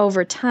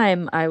over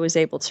time, I was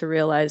able to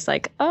realize,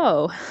 like,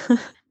 oh,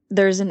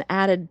 there's an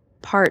added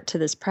part to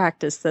this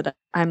practice that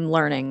I'm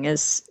learning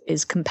is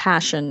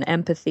compassion,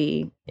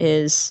 empathy,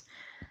 is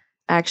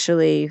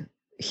actually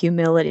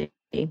humility.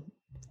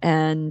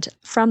 And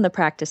from the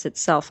practice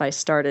itself, I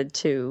started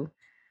to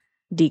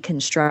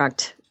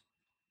deconstruct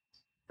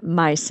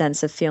my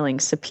sense of feeling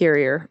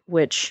superior,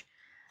 which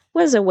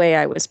was a way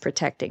I was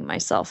protecting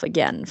myself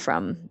again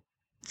from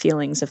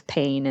feelings of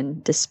pain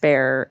and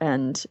despair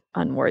and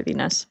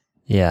unworthiness.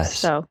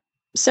 Yes.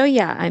 So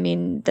yeah, I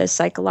mean, the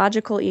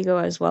psychological ego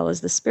as well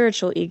as the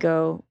spiritual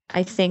ego,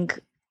 I think,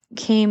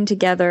 came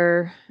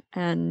together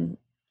and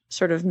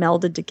sort of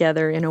melded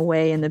together in a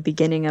way in the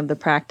beginning of the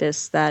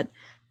practice that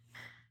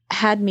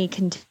had me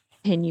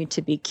continue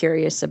to be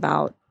curious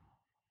about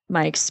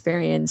my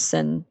experience.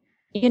 And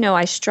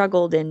I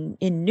struggled in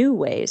new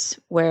ways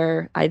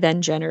where I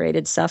then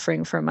generated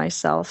suffering for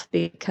myself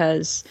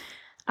because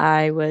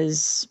I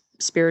was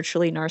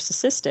spiritually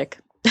narcissistic.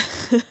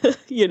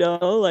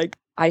 Like,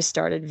 I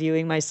started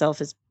viewing myself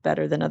as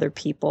better than other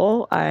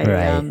people. I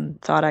Right.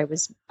 thought I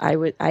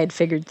had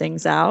figured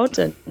things out,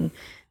 and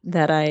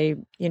that I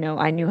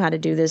knew how to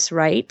do this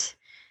right,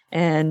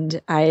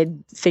 and I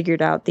had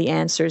figured out the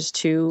answers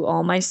to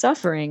all my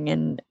suffering,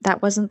 and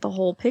that wasn't the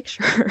whole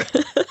picture.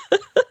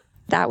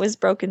 That was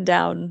broken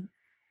down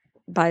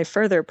by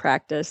further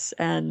practice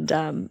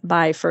and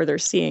by further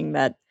seeing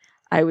that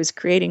I was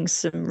creating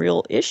some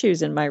real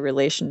issues in my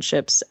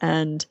relationships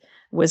and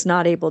was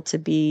not able to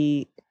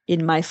be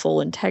in my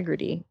full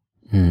integrity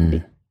Hmm.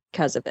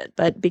 because of it.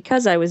 But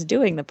because I was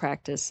doing the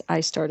practice, I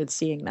started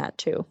seeing that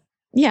too.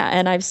 Yeah,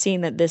 and I've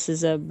seen that this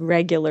is a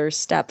regular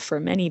step for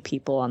many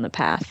people on the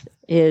path,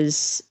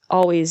 is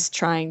always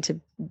trying to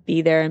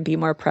be there and be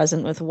more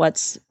present with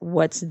what's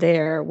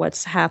there,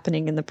 what's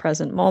happening in the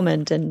present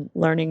moment, and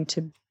learning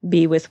to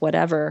be with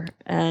whatever.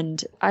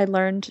 And I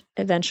learned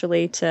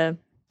eventually to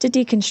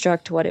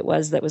deconstruct what it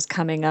was that was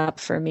coming up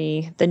for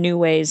me, the new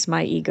ways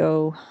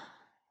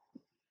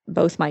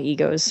both my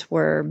egos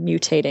were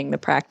mutating the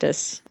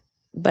practice,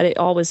 but it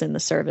all was in the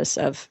service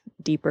of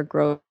deeper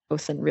growth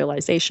and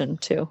realization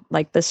too.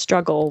 Like, the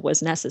struggle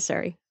was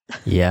necessary.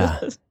 Yeah.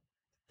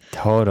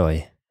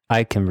 Totally.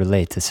 I can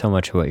relate to so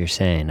much of what you're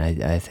saying.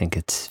 I think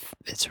it's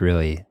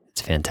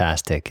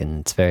fantastic,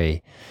 and it's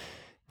very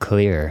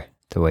clear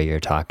the way you're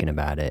talking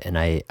about it. And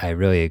I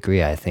really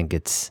agree. I think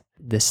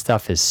this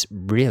stuff is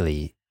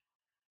really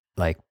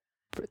like,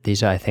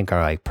 these I think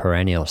are like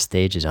perennial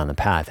stages on the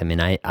path. I mean,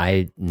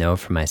 I know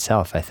for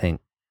myself, I think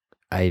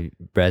I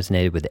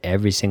resonated with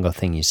every single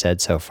thing you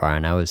said so far.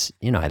 And I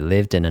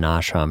lived in an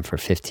ashram for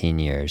 15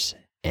 years,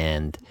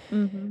 and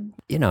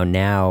Mm-hmm.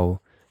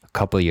 now a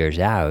couple years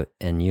out,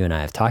 and you and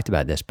I have talked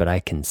about this, but I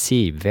can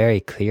see very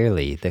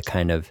clearly the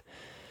kind of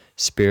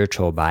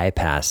spiritual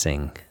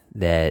bypassing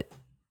that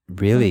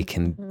really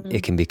Mm-hmm.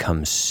 it can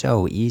become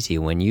so easy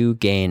when you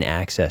gain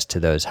access to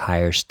those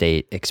higher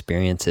state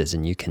experiences,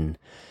 and you can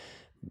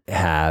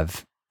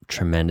have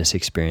tremendous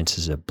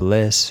experiences of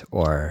bliss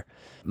or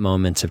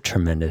moments of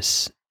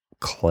tremendous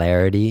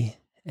clarity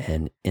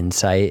and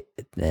insight.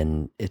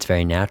 Then it's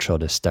very natural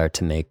to start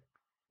to make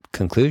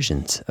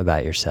conclusions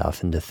about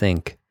yourself and to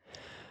think,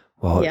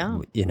 well, Yeah.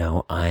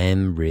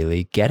 I'm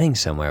really getting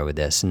somewhere with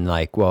this. And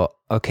like, well,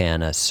 okay,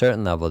 on a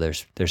certain level,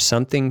 there's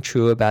something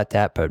true about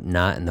that, but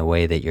not in the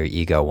way that your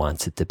ego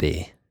wants it to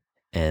be.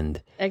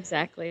 And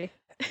Exactly.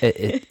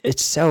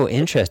 it's so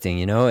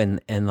interesting,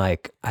 and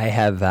like I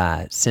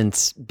have,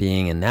 since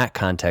being in that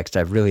context,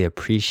 I've really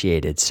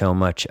appreciated so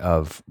much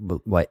of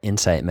what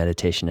insight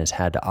meditation has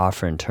had to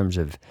offer in terms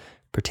of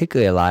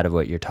particularly a lot of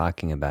what you're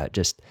talking about,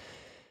 just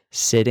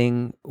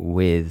sitting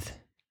with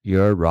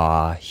your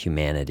raw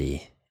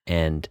humanity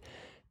and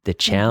the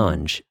Mm-hmm.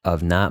 challenge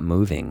of not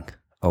moving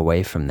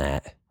away from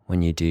that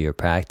when you do your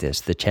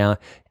practice. The challenge,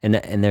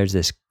 and there's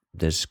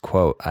this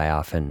quote I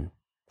often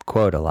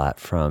quote a lot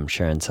from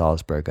Sharon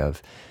Salzberg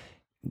of,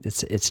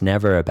 it's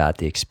never about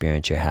the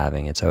experience you're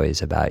having. It's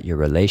always about your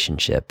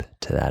relationship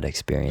to that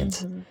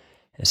experience. Mm-hmm.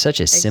 It's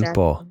such a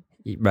simple,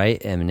 Exactly.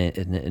 right? I mean,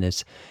 and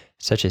it's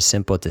such a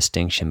simple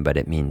distinction, but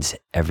it means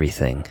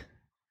everything.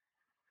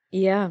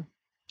 Yeah,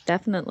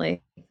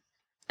 definitely.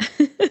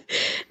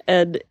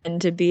 And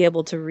to be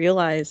able to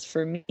realize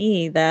for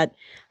me that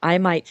I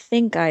might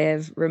think I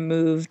have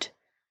removed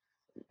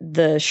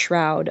the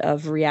shroud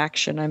of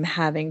reaction I'm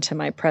having to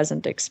my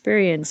present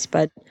experience,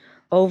 but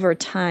over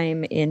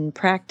time in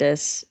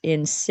practice,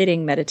 in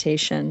sitting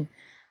meditation,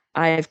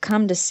 I've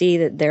come to see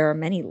that there are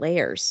many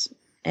layers.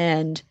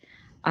 And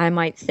I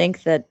might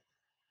think that,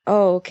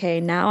 oh,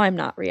 okay, now I'm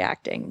not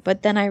reacting.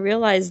 But then I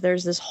realize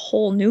there's this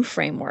whole new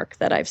framework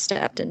that I've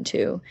stepped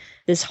into,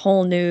 this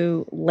whole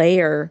new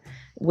layer,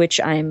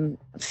 which I'm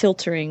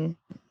filtering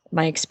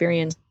my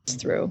experience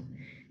through.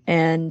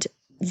 And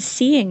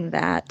seeing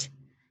that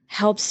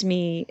helps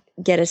me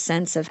get a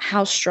sense of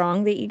how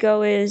strong the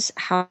ego is,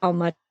 how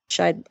much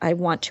I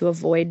want to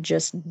avoid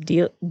just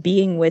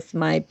being with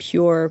my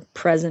pure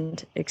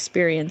present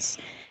experience.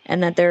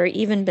 And that there have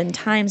even been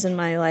times in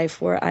my life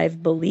where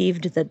I've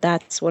believed that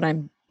that's what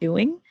I'm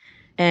doing.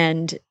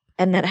 And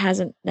that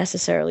hasn't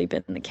necessarily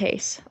been the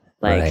case.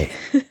 Like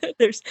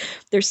Right.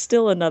 there's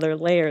still another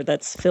layer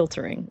that's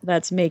filtering,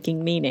 that's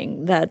making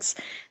meaning, that's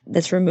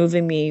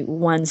removing me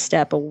one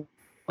step away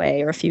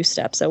or a few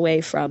steps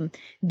away from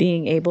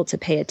being able to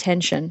pay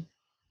attention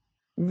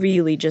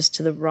really just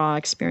to the raw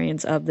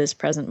experience of this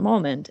present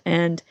moment.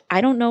 And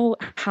I don't know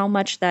how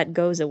much that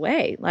goes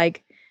away.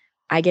 Like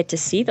I get to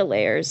see the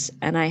layers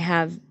and I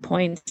have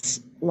points,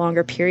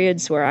 longer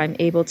periods where I'm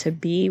able to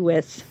be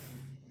with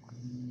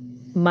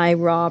my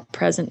raw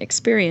present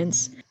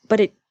experience, but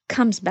it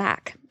comes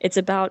back. It's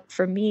about,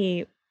 for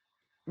me,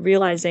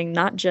 realizing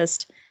not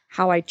just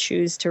how I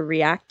choose to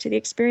react to the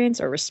experience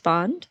or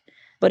respond,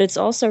 but it's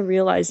also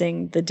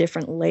realizing the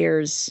different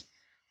layers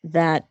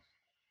that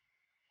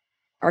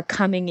are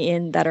coming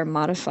in that are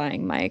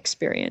modifying my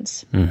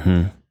experience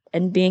Mm-hmm.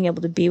 and being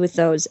able to be with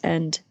those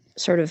and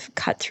sort of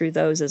cut through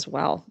those as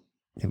well.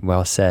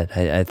 Well said.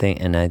 I think,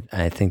 and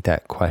I think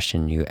that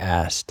question you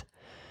asked,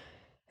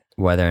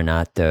 whether or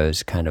not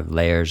those kind of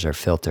layers or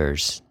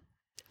filters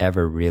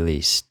ever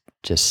really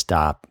just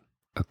stop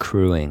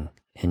accruing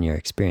in your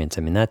experience.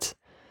 I mean, that's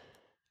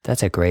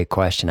a great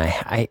question.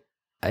 I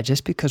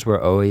just because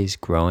we're always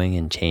growing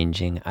and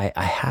changing,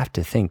 I have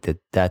to think that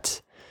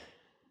that's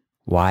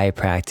why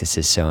practice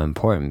is so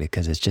important,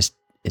 because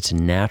it's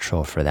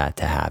natural for that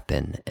to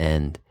happen.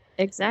 And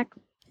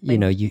Exactly.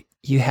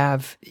 you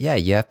have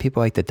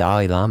people like the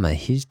Dalai Lama.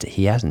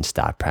 He hasn't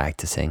stopped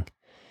practicing.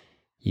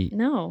 You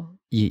No.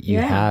 you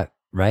Yeah. have,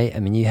 right? I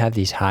mean, you have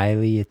these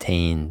highly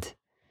attained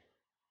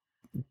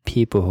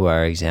people who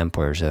are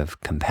exemplars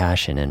of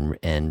compassion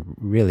and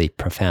really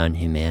profound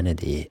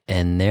humanity,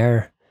 and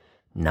they're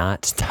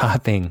not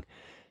stopping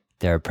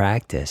their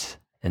practice.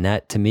 And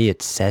that, to me,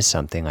 it says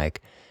something.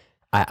 Like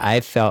I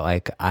felt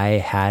like I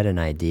had an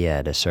idea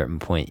at a certain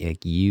point,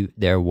 like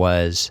there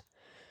was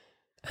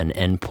an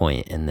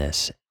endpoint in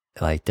this,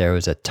 like there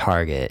was a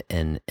target,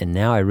 and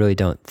now I really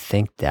don't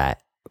think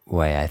that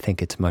way. I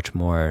think it's much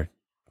more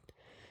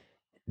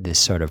this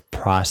sort of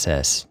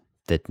process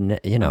that,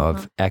 Uh-huh.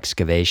 of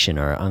excavation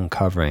or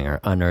uncovering or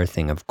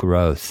unearthing of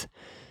growth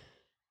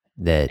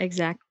that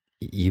Exactly.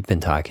 you've been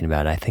talking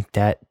about. I think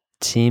that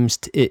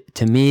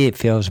to me, it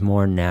feels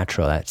more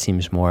natural. That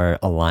seems more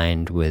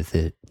aligned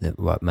with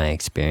what my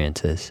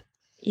experience is.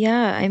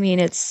 Yeah. I mean,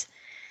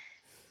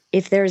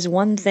 if there's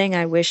one thing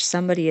I wish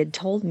somebody had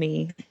told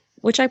me,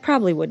 which I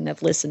probably wouldn't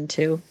have listened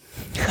to,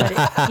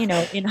 but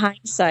in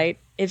hindsight,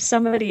 if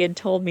somebody had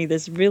told me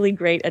this really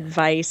great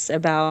advice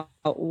about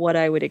what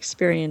I would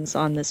experience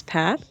on this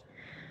path,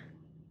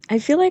 I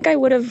feel like I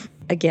would have,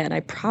 again, I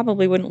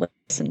probably wouldn't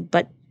listen,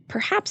 but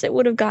perhaps it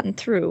would have gotten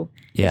through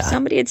if Yeah.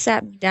 somebody had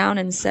sat me down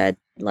and said,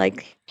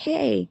 like,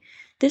 hey,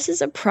 this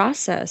is a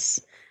process.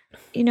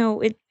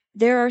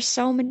 There are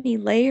so many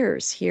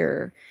layers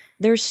here.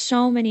 There's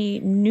so many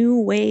new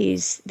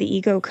ways the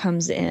ego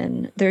comes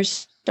in.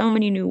 There's so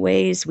many new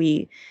ways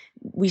we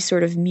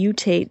sort of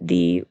mutate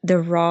the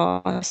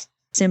raw,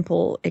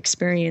 simple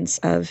experience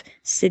of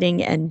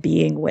sitting and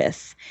being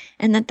with,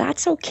 and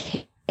that's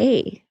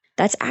okay.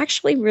 That's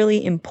actually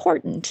really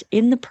important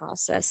in the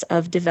process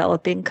of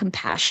developing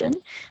compassion,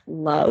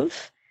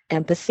 love,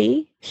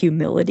 empathy,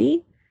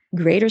 humility,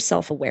 greater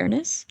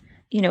self-awareness,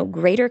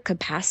 greater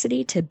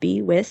capacity to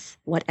be with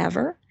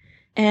whatever.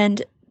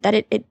 And that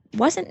it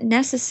wasn't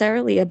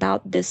necessarily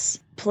about this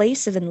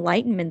place of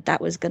enlightenment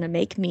that was going to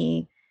make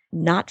me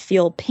not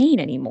feel pain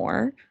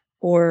anymore,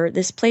 or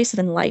this place of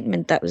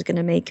enlightenment that was going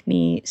to make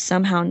me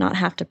somehow not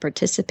have to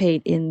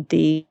participate in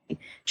the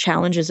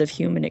challenges of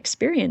human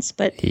experience.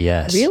 But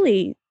Yes.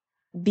 really,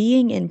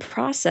 being in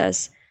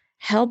process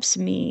helps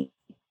me.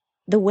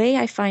 The way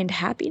I find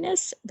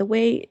happiness, the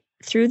way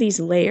through these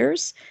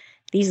layers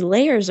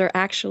are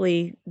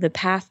actually the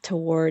path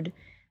toward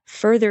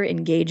further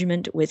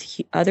engagement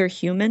with other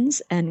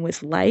humans and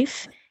with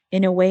life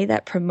in a way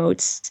that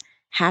promotes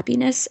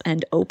happiness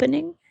and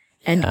opening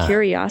and Yeah.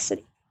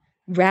 curiosity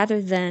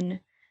rather than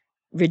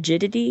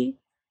rigidity,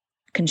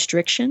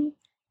 constriction,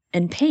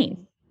 and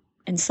pain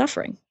and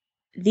suffering.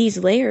 These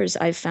layers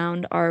I've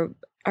found are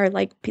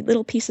like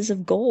little pieces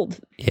of gold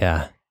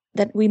Yeah.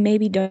 that we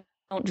maybe don't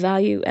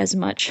value as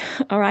much,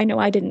 or I know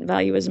I didn't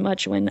value as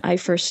much when I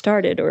first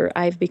started, or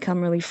I've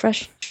become really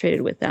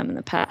frustrated with them in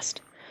the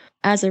past.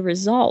 As a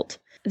result,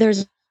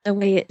 there's a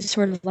way it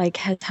sort of like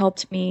has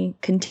helped me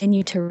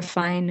continue to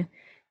refine,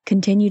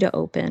 continue to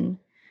open,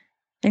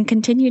 and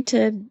continue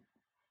to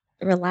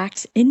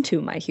relax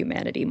into my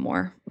humanity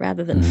more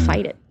rather than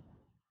fight it.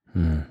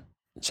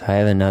 So I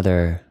have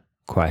another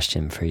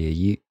question for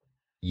you.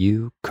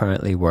 You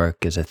currently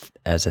work as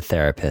a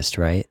therapist,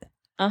 right?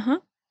 Uh-huh.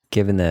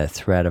 Given the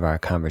thread of our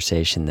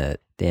conversation, that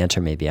the answer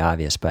may be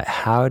obvious, but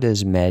how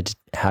does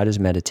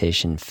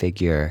meditation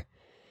figure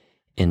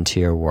into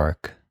your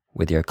work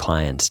with your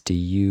clients? Do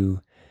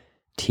you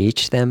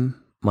teach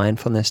them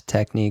mindfulness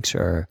techniques,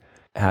 or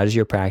how does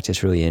your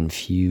practice really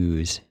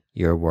infuse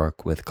your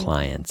work with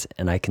clients?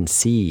 And I can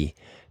see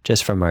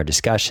just from our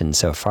discussion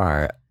so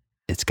far,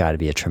 it's got to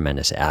be a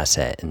tremendous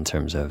asset in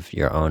terms of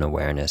your own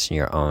awareness and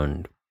your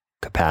own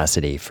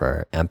capacity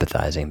for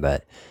empathizing.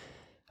 But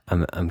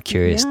I'm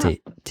curious Yeah.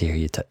 to hear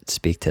you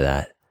speak to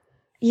that.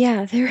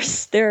 Yeah,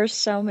 there are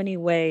so many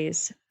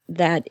ways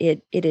that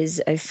it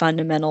is a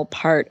fundamental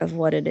part of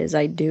what it is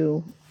I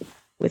do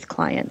with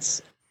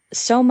clients.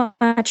 So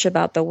much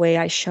about the way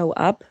I show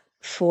up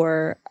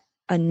for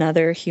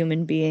another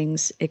human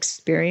being's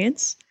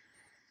experience.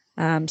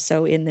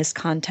 So in this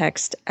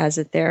context, as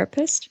a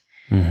therapist,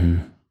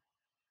 Mm-hmm.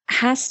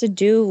 has to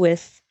do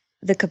with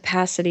the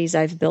capacities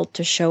I've built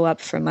to show up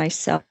for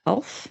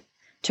myself,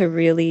 to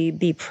really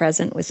be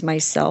present with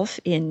myself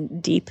in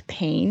deep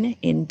pain,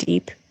 in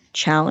deep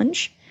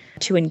challenge,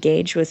 to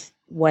engage with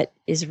what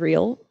is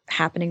real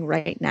happening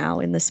right now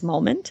in this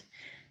moment.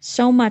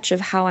 So much of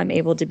how I'm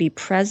able to be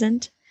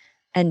present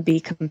and be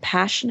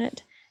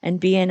compassionate and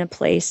be in a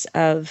place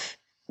of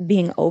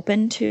being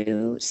open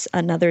to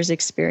another's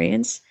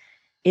experience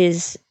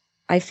is,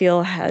 I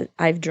feel,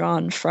 I've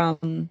drawn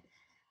from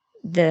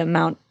the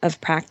amount of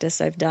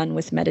practice I've done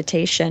with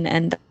meditation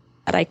and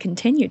that I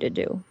continue to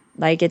do.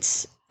 Like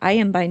I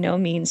am by no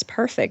means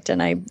perfect,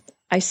 and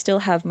I still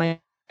have my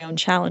own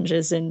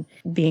challenges in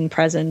being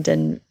present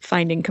and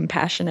finding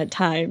compassion at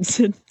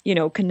times,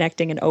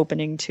 connecting and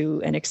opening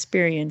to an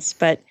experience.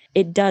 But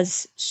it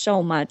does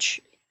so much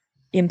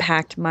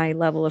impact my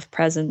level of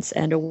presence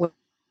and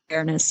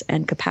awareness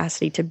and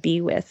capacity to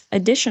be with.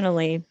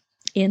 Additionally,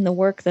 in the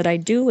work that I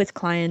do with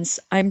clients,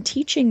 I'm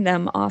teaching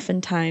them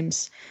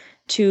oftentimes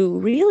to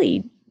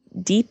really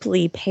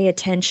deeply pay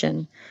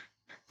attention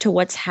to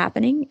what's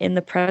happening in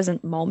the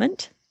present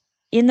moment.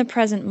 In the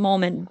present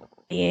moment,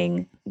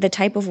 being the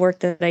type of work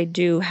that I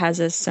do has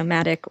a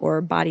somatic or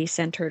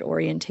body-centered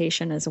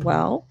orientation as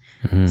well.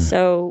 Mm-hmm.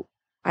 So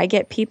I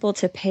get people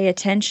to pay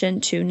attention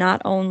to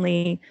not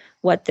only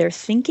what they're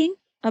thinking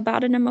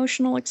about an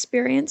emotional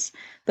experience,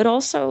 but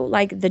also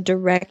like the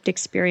direct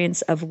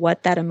experience of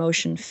what that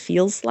emotion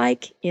feels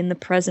like in the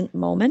present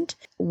moment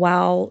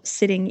while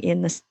sitting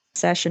in the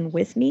session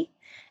with me,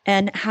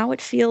 and how it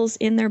feels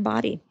in their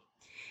body.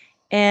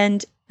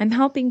 And I'm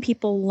helping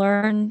people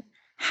learn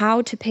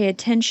how to pay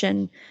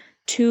attention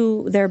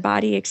to their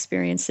body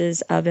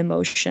experiences of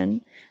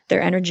emotion,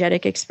 their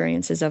energetic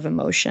experiences of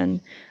emotion,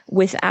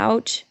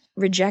 without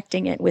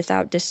rejecting it,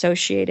 without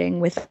dissociating,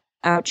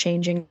 without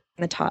changing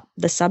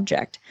the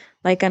subject.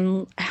 Like,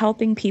 I'm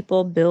helping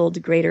people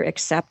build greater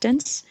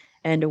acceptance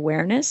and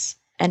awareness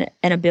and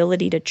an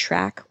ability to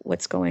track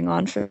what's going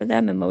on for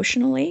them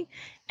emotionally.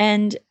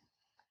 And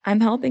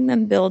I'm helping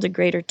them build a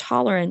greater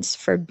tolerance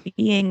for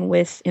being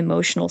with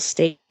emotional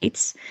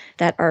states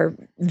that are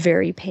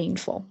very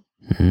painful.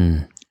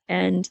 Mm-hmm.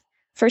 And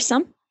for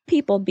some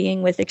people,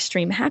 being with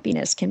extreme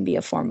happiness can be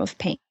a form of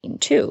pain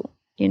too.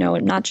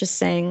 I'm not just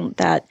saying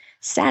that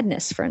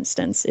sadness, for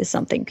instance, is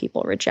something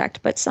people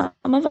reject, but some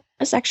of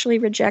us actually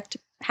reject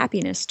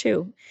happiness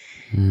too.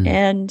 Mm-hmm.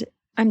 And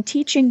I'm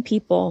teaching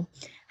people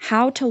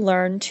how to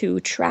learn to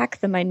track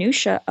the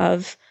minutia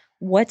of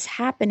what's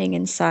happening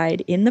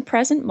inside in the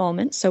present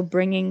moment. So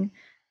bringing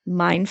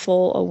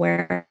mindful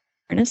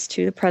awareness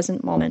to the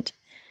present moment,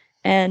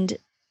 and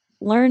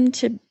learn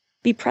to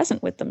be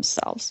present with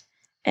themselves.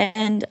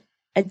 And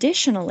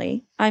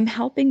additionally, I'm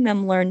helping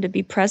them learn to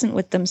be present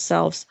with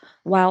themselves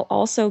while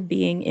also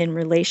being in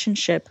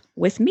relationship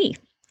with me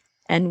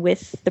and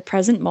with the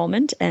present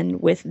moment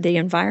and with the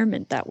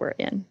environment that we're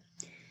in.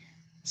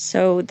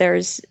 So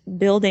there's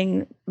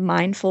building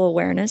mindful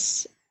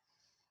awareness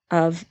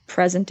of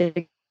present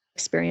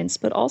experience,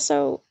 but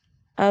also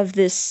of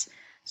this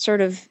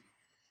sort of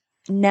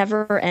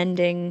never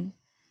ending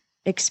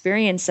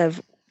experience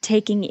of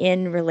taking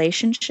in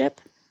relationship,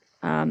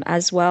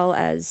 as well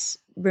as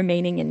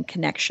remaining in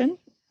connection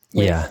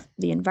with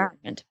the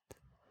environment.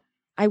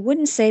 I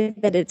wouldn't say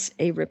that it's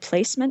a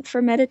replacement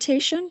for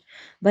meditation,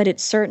 but it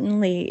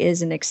certainly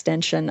is an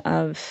extension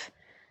of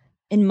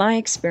in my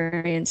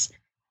experience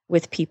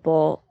with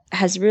people,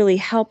 has really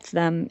helped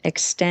them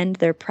extend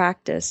their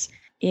practice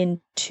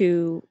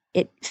into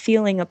it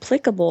feeling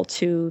applicable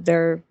to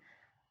their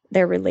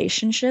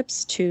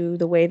relationships, to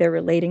the way they're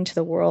relating to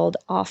the world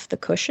off the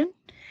cushion.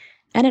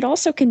 And it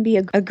also can be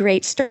a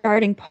great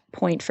starting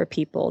point for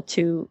people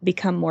to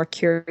become more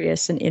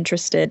curious and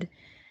interested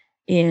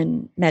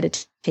in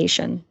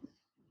meditation.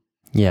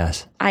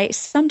 Yes. I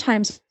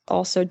sometimes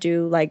also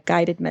do like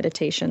guided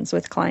meditations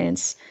with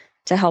clients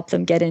to help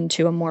them get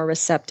into a more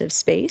receptive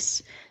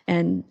space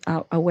and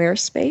aware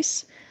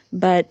space.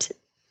 But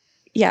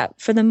yeah,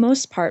 for the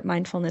most part,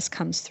 mindfulness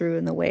comes through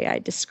in the way I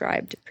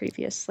described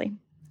previously.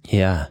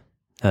 Yeah.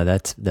 No,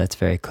 that's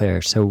very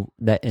clear. So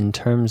that in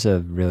terms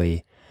of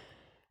really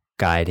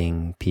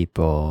guiding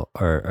people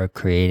or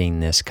creating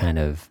this kind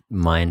of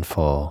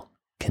mindful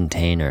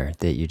container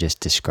that you just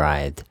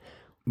described,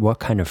 what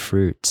kind of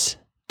fruits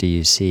do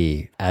you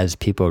see as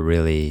people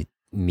really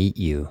meet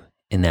you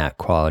in that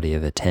quality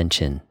of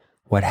attention?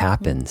 What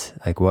happens?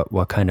 Like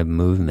what kind of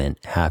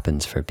movement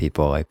happens for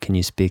people? Like, can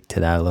you speak to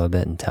that a little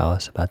bit and tell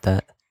us about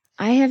that?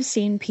 I have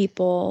seen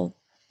people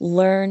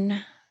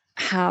learn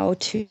how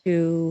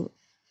to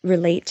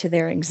relate to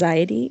their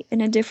anxiety in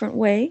a different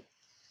way.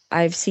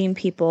 I've seen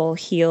people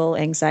heal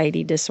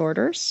anxiety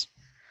disorders.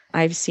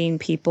 I've seen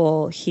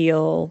people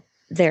heal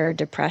their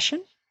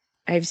depression.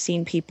 I've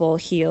seen people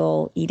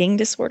heal eating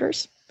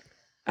disorders.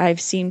 I've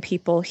seen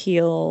people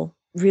heal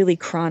really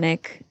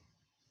chronic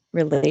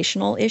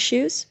relational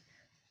issues.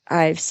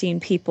 I've seen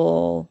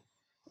people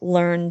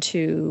learn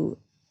to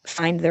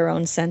find their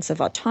own sense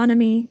of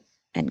autonomy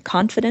and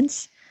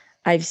confidence.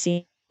 I've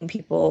seen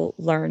people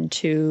learn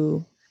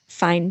to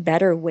find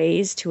better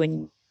ways to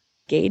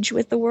engage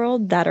with the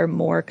world that are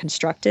more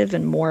constructive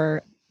and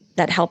more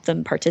that help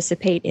them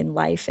participate in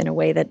life in a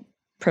way that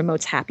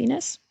promotes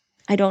happiness.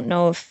 I don't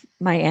know if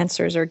my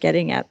answers are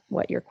getting at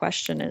what your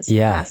question is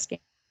Yeah. asking,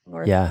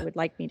 or if Yeah. you would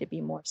like me to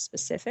be more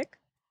specific.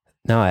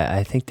 No,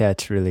 I think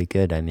that's really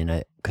good. I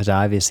mean, because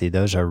obviously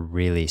those are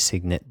really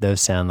those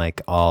sound like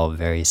all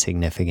very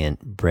significant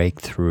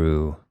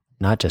breakthrough,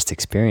 not just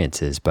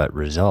experiences, but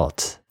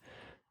results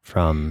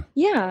from,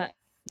 Yeah,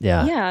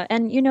 yeah. yeah.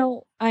 And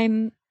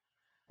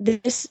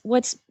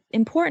what's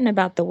important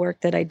about the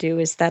work that I do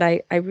is that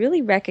I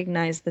really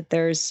recognize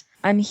that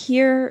I'm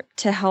here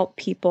to help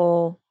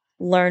people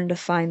learn to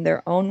find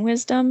their own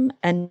wisdom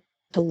and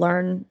to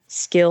learn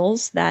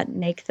skills that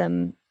make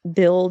them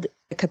build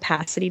the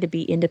capacity to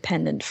be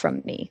independent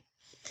from me.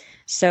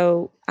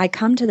 So I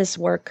come to this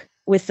work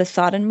with the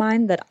thought in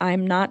mind that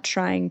I'm not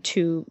trying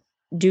to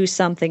do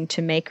something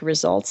to make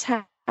results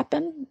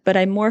happen, but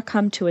I more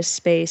come to a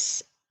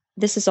space.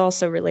 This is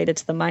also related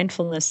to the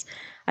mindfulness.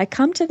 I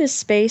come to this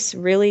space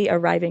really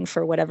arriving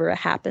for whatever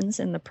happens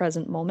in the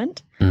present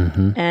moment,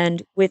 Mm-hmm.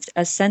 and with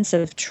a sense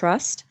of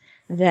trust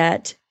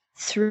that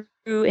through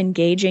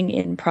engaging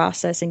in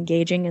process,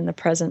 engaging in the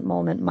present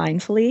moment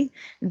mindfully,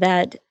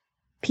 that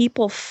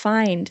people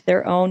find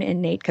their own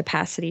innate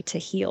capacity to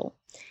heal.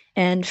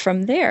 And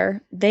from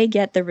there, they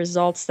get the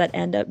results that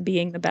end up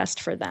being the best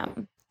for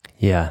them.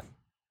 Yeah.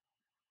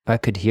 I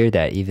could hear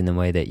that even the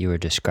way that you were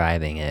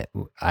describing it.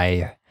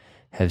 I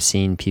have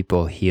seen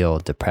people heal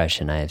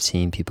depression. I have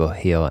seen people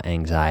heal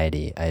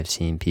anxiety. I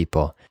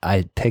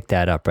picked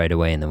that up right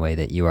away in the way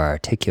that you are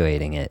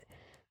articulating it.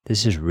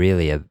 This is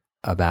really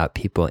about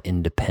people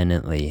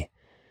independently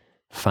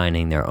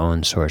finding their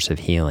own source of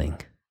healing.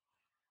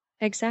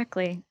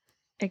 Exactly.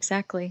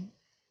 Exactly.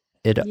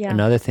 Yeah.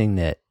 Another thing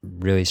that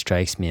really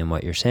strikes me in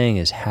what you're saying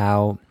is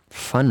how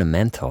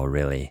fundamental,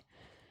 really,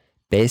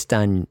 based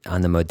on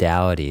the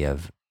modality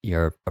of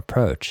your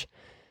approach,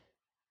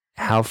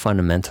 how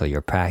fundamental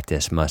your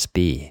practice must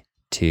be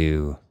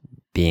to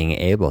being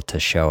able to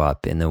show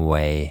up in the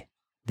way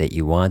that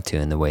you want to,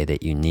 in the way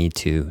that you need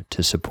to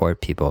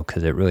support people.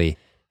 Because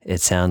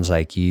it sounds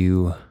like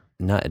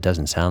it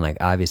doesn't sound like,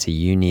 obviously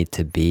you need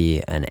to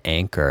be an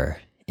anchor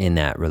in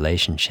that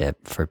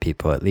relationship for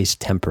people, at least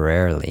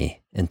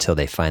temporarily, until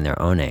they find their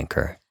own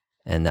anchor.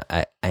 And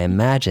I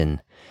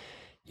imagine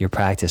your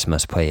practice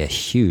must play a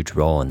huge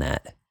role in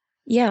that.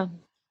 Yeah,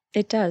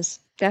 it does.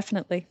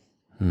 Definitely.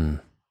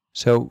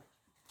 So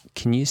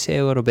can you say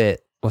a little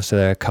bit, well, so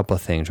there are a couple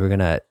of things. We're going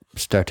to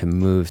start to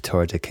move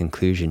towards a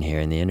conclusion here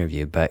in the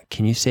interview, but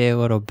can you say a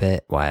little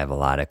bit, well, I have a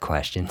lot of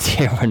questions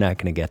here. We're not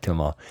going to get to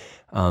them all.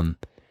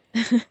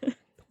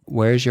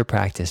 Where's your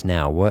practice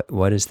now?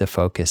 What is the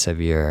focus of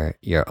your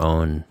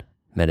own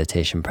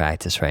meditation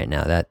practice right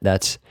now?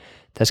 That's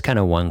kind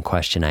of one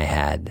question I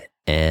had.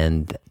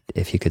 And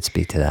if you could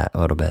speak to that a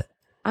little bit.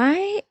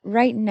 I,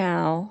 right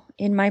now,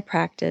 in my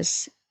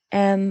practice,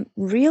 am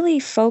really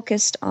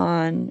focused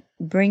on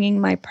bringing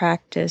my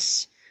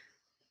practice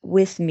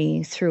with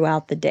me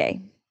throughout the day.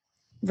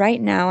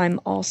 Right now, I'm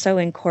also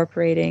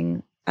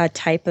incorporating a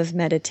type of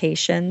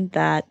meditation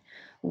that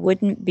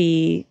wouldn't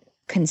be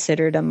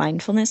considered a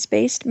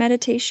mindfulness-based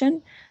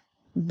meditation,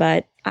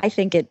 but I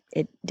think it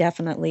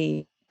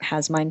definitely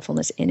has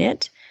mindfulness in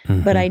it.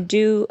 Mm-hmm. But I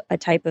do a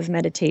type of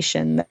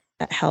meditation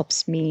that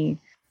helps me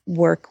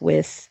work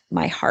with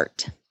my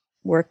heart.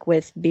 work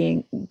with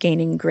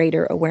gaining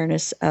greater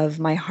awareness of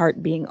my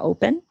heart being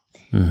open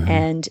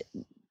and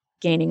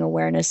gaining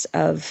awareness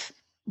of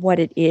what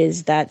it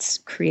is that's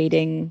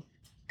creating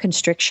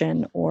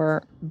constriction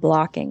or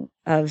blocking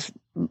of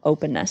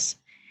openness.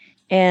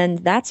 And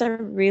that's a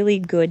really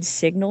good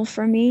signal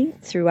for me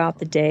throughout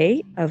the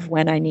day of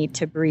when I need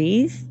to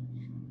breathe,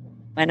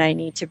 when I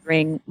need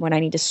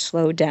to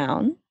slow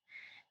down,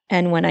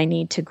 and when I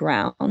need to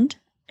ground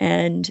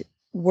and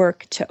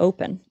work to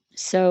open.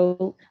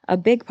 So a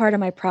big part of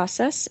my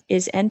process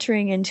is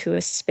entering into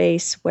a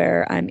space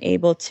where I'm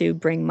able to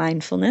bring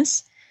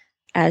mindfulness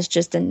as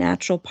just a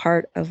natural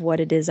part of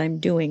what it is I'm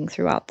doing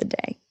throughout the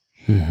day.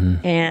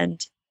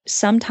 And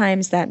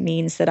sometimes that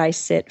means that I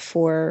sit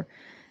for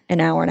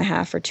an hour and a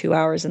half or 2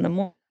 hours in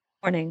the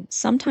morning.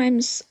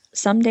 Sometimes,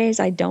 some days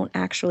I don't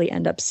actually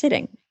end up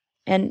sitting.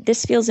 And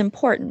this feels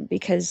important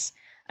because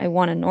I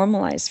want to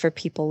normalize for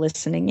people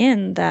listening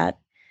in that,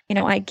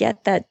 I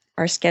get that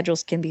our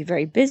schedules can be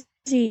very busy.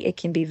 It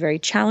can be very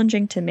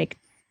challenging to make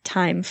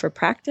time for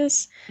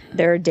practice.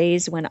 There are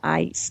days when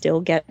I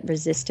still get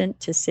resistant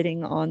to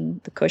sitting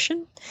on the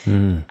cushion.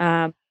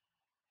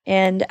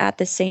 And at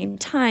the same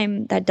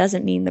time, that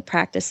doesn't mean the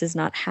practice is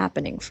not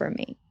happening for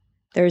me.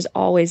 There's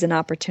always an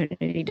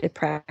opportunity to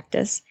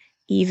practice,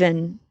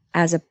 even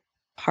as a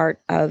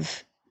part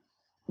of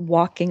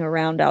walking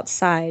around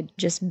outside,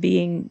 just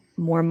being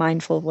more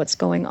mindful of what's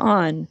going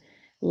on,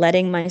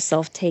 letting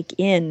myself take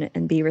in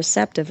and be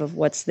receptive of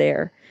what's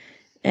there,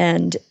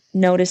 and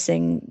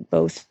noticing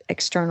both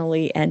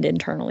externally and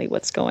internally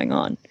what's going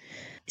on.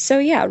 So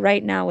yeah,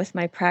 right now with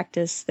my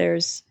practice,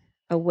 there's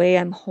a way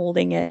I'm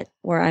holding it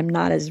where I'm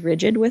not as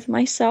rigid with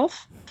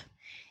myself.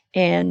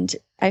 And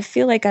I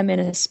feel like I'm in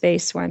a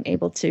space where I'm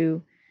able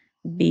to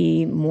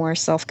be more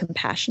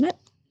self-compassionate.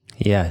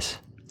 Yes.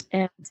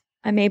 And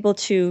I'm able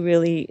to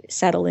really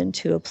settle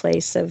into a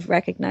place of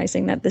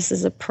recognizing that this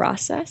is a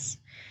process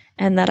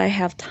and that I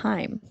have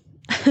time.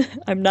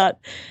 I'm not,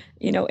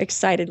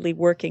 excitedly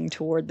working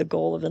toward the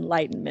goal of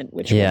enlightenment,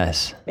 which will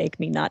make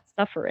me not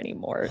suffer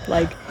anymore.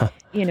 Like,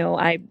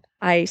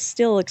 I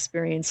still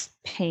experience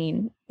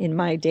pain in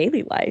my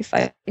daily life.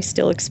 I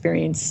still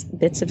experience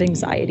bits of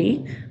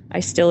anxiety.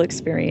 I still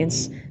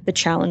experience the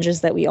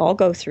challenges that we all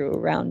go through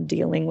around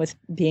dealing with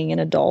being an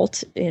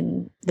adult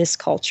in this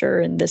culture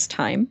and this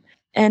time.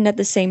 And at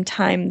the same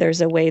time,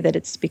 there's a way that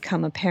it's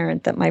become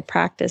apparent that my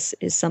practice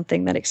is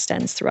something that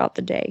extends throughout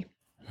the day.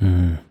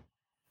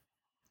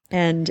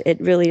 And it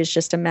really is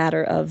just a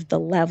matter of the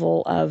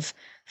level of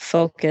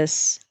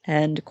focus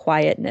and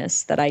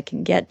quietness that I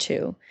can get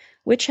to,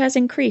 which has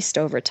increased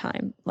over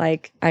time.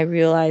 Like, I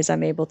realize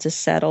I'm able to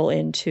settle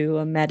into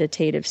a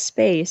meditative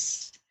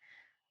space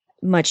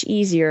much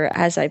easier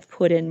as I've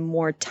put in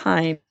more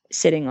time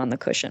sitting on the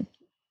cushion.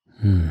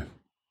 And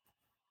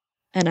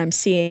I'm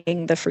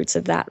seeing the fruits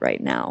of that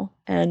right now.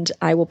 And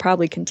I will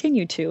probably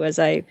continue to as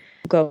I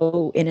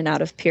go in and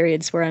out of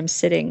periods where I'm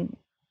sitting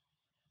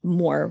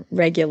more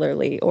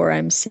regularly or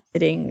I'm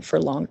sitting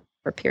for longer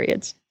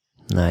periods.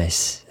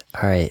 Nice.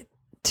 All right.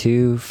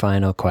 2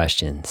 final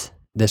questions.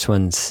 This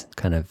one's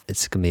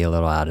it's going to be a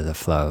little out of the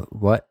flow.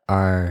 What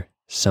are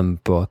some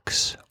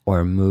books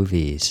or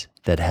movies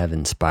that have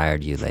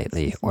inspired you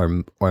lately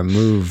or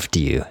moved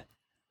you?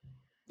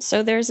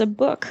 So there's a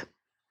book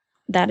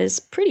that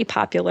is pretty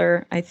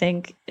popular. I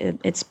think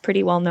it's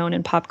pretty well known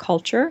in pop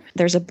culture.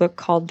 There's a book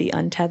called The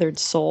Untethered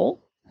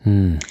Soul.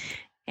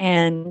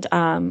 And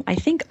I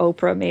think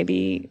Oprah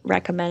maybe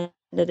recommended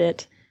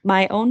it.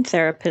 My own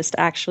therapist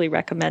actually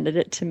recommended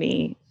it to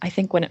me, I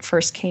think when it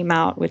first came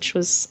out, which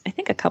was, I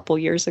think, a couple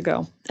years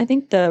ago. I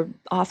think the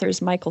author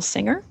is Michael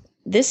Singer.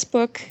 This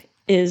book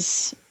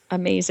is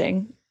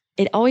amazing.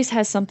 It always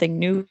has something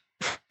new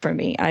for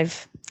me.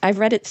 I've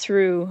read it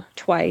through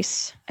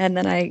twice, and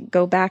then I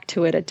go back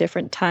to it at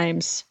different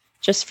times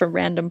just for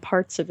random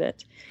parts of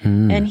it.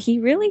 And he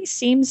really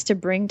seems to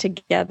bring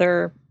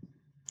together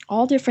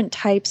all different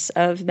types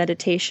of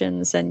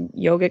meditations and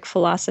yogic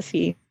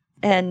philosophy,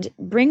 and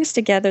brings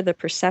together the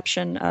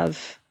perception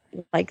of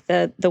like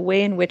the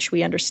way in which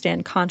we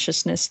understand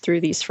consciousness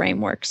through these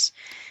frameworks,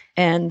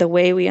 and the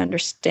way we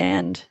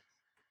understand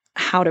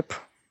how to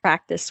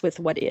practice with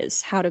what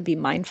is, how to be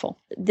mindful.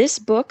 This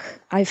book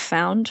I've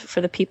found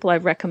for the people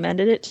I've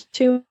recommended it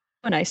to,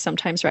 and I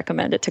sometimes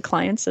recommend it to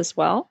clients as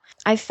well,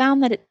 I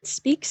found that it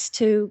speaks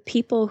to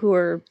people who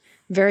are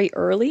very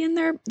early in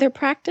their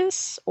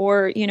practice,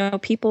 or,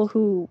 people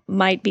who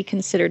might be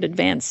considered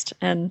advanced.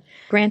 And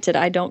granted,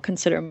 I don't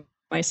consider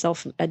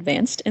myself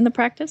advanced in the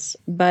practice,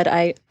 but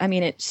I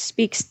mean, it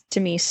speaks to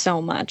me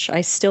so much.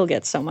 I still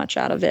get so much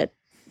out of it.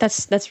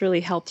 That's really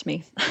helped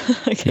me.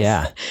 I guess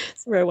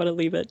that's where I want to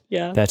leave it.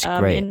 Yeah. That's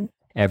great.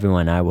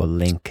 Everyone, I will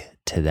link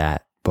to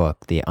that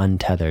book, The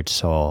Untethered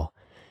Soul,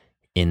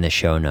 in the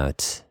show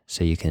notes,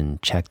 so you can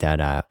check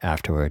that out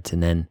afterwards.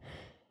 And then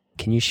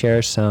can you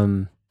share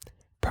some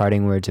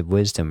parting words of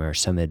wisdom or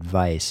some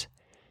advice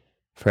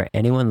for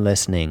anyone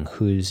listening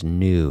who's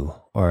new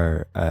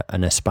or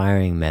an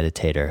aspiring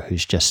meditator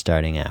who's just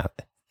starting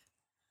out?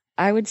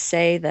 I would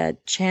say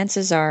that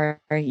chances are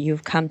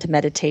you've come to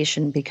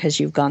meditation because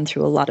you've gone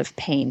through a lot of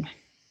pain.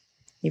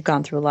 You've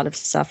gone through a lot of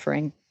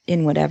suffering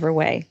in whatever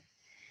way.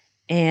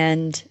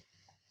 And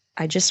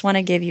I just want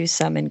to give you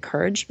some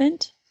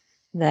encouragement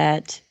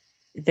that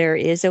there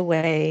is a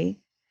way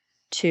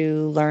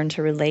to learn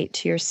to relate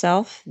to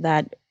yourself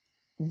that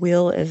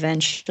will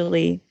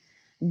eventually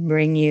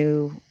bring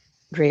you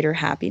greater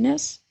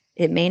happiness.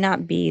 It may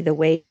not be the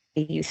way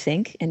you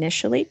think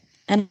initially.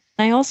 And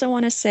I also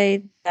want to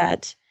say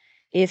that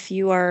if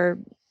you are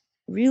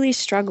really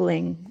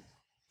struggling,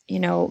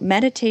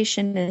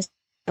 meditation is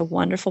a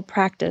wonderful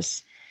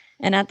practice.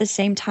 And at the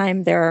same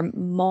time, there are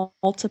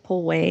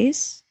multiple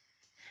ways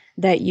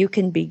that you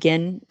can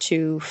begin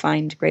to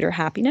find greater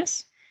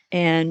happiness.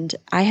 And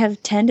I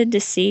have tended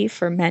to see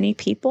for many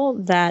people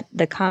that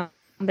the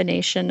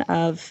combination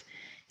of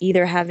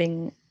either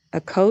having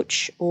a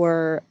coach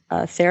or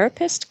a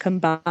therapist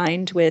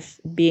combined with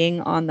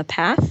being on the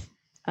path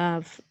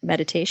of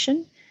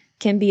meditation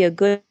can be a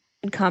good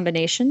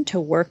combination to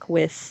work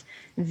with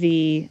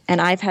and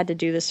I've had to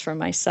do this for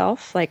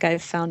myself. Like,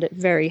 I've found it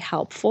very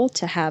helpful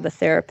to have a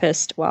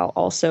therapist while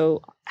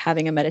also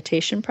having a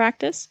meditation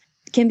practice.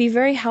 It can be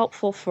very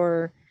helpful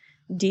for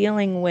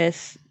dealing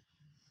with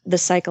the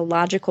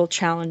psychological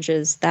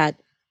challenges that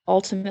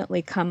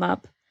ultimately come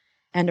up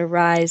and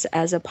arise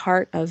as a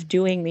part of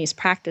doing these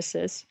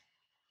practices.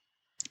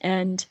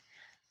 And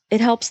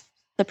it helps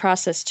the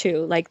process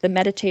too. Like, the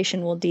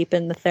meditation will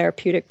deepen the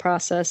therapeutic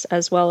process,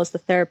 as well as the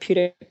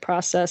therapeutic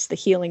process, the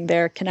healing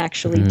there can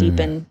actually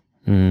deepen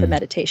the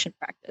meditation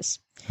practice.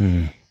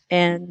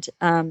 And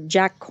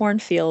Jack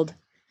Kornfield,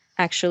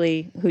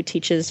 actually, who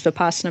teaches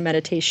Vipassana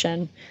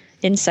meditation,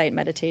 insight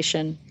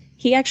meditation,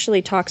 he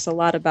actually talks a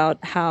lot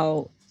about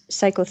how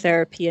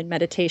psychotherapy and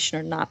meditation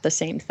are not the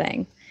same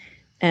thing,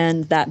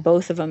 and that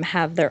both of them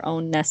have their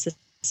own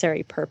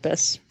necessary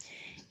purpose,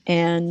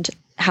 and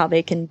how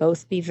they can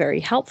both be very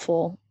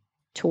helpful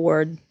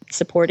toward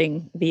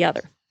supporting the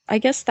other. I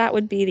guess that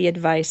would be the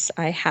advice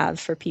I have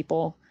for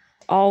people.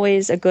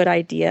 Always a good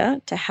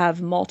idea to have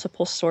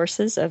multiple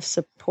sources of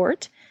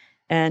support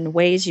and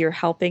ways you're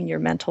helping your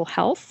mental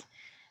health,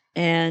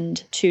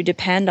 and to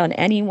depend on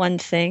any one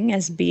thing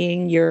as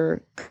being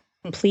your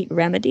complete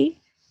remedy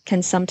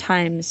can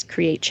sometimes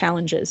create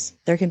challenges.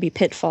 There can be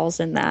pitfalls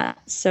in that.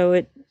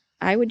 So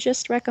I would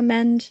just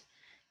recommend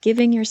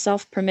giving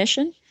yourself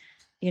permission,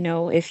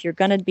 if you're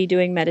going to be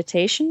doing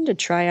meditation, to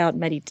try out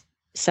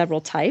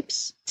several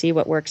types, see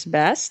what works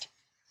best,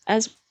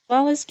 as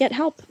well as get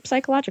help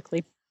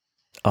psychologically.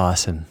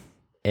 Awesome.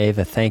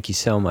 Eva, thank you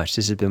so much.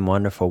 This has been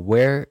wonderful.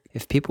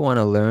 If people want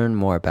to learn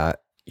more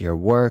about your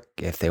work,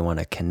 if they want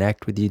to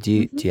connect with you, do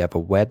you have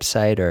a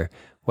website, or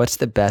what's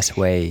the best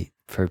way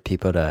for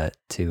people to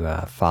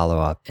follow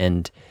up?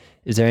 And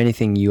is there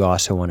anything you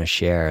also want to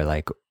share,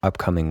 like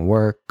upcoming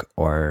work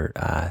or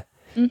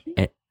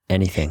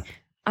anything?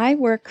 I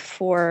work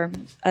for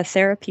a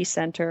therapy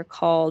center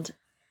called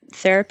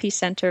Therapy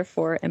Center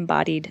for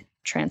Embodied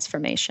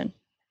Transformation.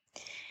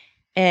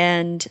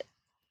 And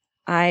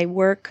I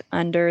work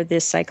under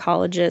the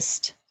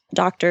psychologist,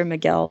 Dr.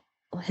 Miguel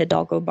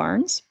Hidalgo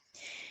Barnes.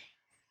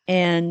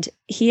 And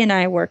he and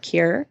I work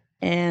here,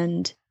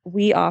 and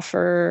we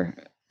offer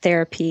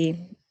therapy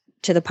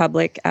to the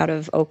public out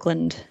of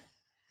Oakland,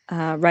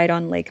 right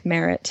on Lake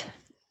Merritt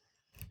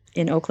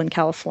in Oakland,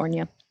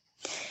 California.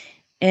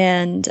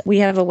 And we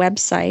have a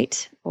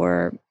website,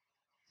 or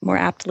more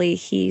aptly,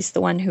 he's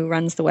the one who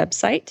runs the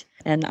website.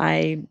 And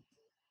I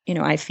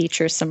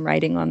feature some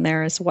writing on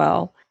there as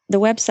well. The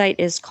website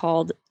is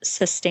called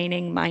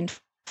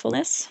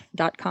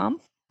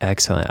sustainingmindfulness.com.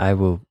 Excellent. I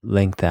will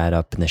link that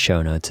up in the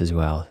show notes as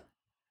well.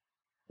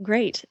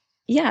 Great.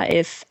 Yeah,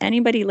 if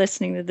anybody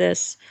listening to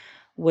this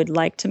would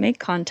like to make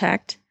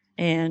contact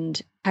and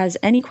has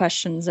any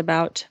questions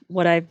about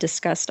what I've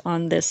discussed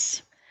on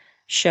this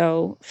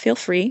show, feel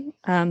free.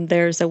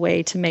 There's a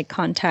way to make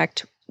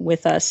contact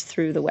with us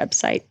through the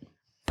website.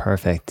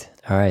 Perfect.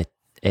 All right.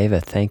 Eva,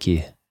 thank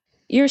you.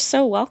 You're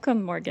so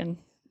welcome, Morgan.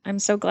 I'm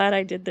so glad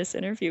I did this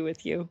interview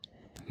with you.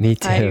 Me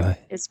too.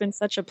 It's been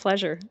such a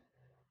pleasure.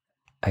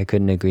 I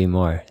couldn't agree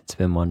more. It's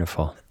been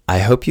wonderful. I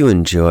hope you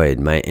enjoyed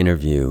my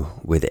interview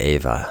with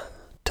Eva.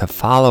 To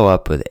follow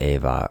up with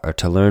Eva or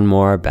to learn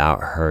more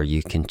about her,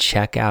 you can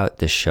check out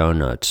the show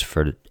notes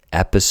for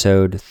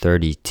episode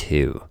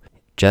 32.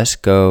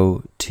 Just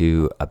go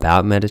to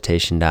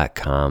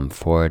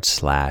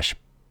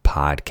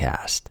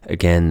aboutmeditation.com/podcast.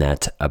 Again,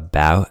 that's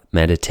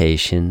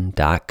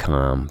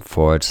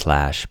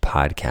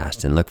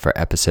aboutmeditation.com/podcast, and look for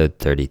episode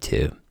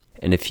 32.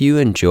 And if you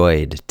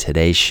enjoyed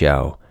today's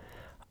show,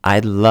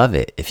 I'd love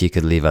it if you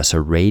could leave us a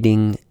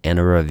rating and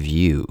a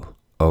review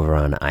over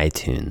on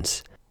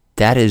iTunes.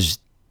 That is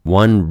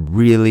one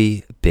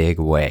really big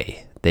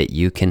way that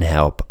you can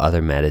help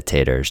other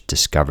meditators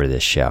discover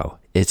this show.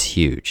 It's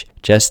huge.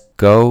 Just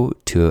go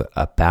to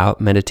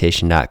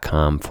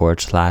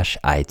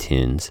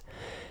aboutmeditation.com/iTunes,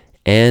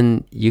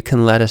 and you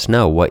can let us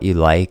know what you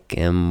like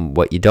and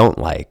what you don't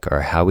like,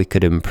 or how we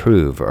could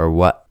improve, or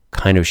what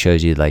kind of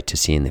shows you'd like to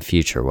see in the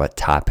future, what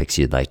topics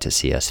you'd like to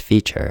see us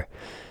feature.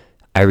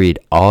 I read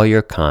all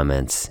your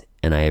comments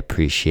and I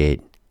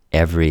appreciate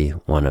every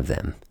one of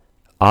them.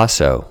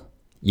 Also,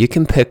 you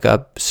can pick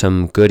up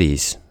some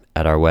goodies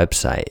at our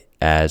website.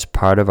 As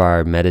part of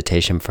our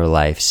Meditation for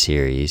Life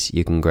series,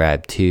 you can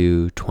grab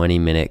 2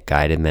 20-minute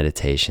guided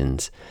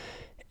meditations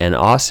and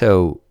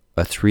also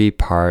a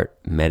 3-part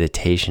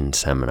meditation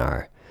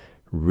seminar.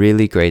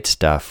 Really great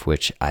stuff,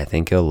 which I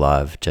think you'll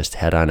love. Just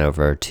head on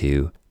over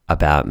to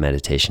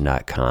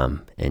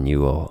aboutmeditation.com and you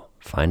will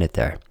find it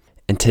there.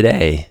 And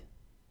today,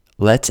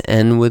 let's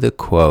end with a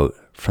quote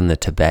from the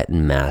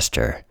Tibetan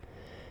master,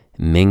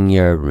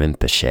 Mingyur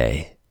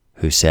Rinpoche,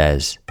 who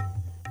says,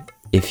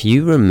 "If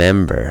you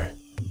remember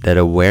that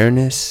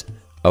awareness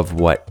of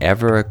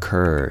whatever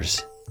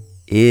occurs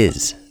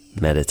is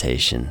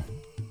meditation,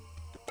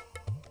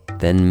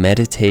 then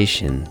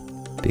meditation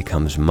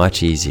becomes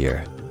much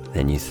easier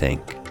than you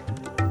think."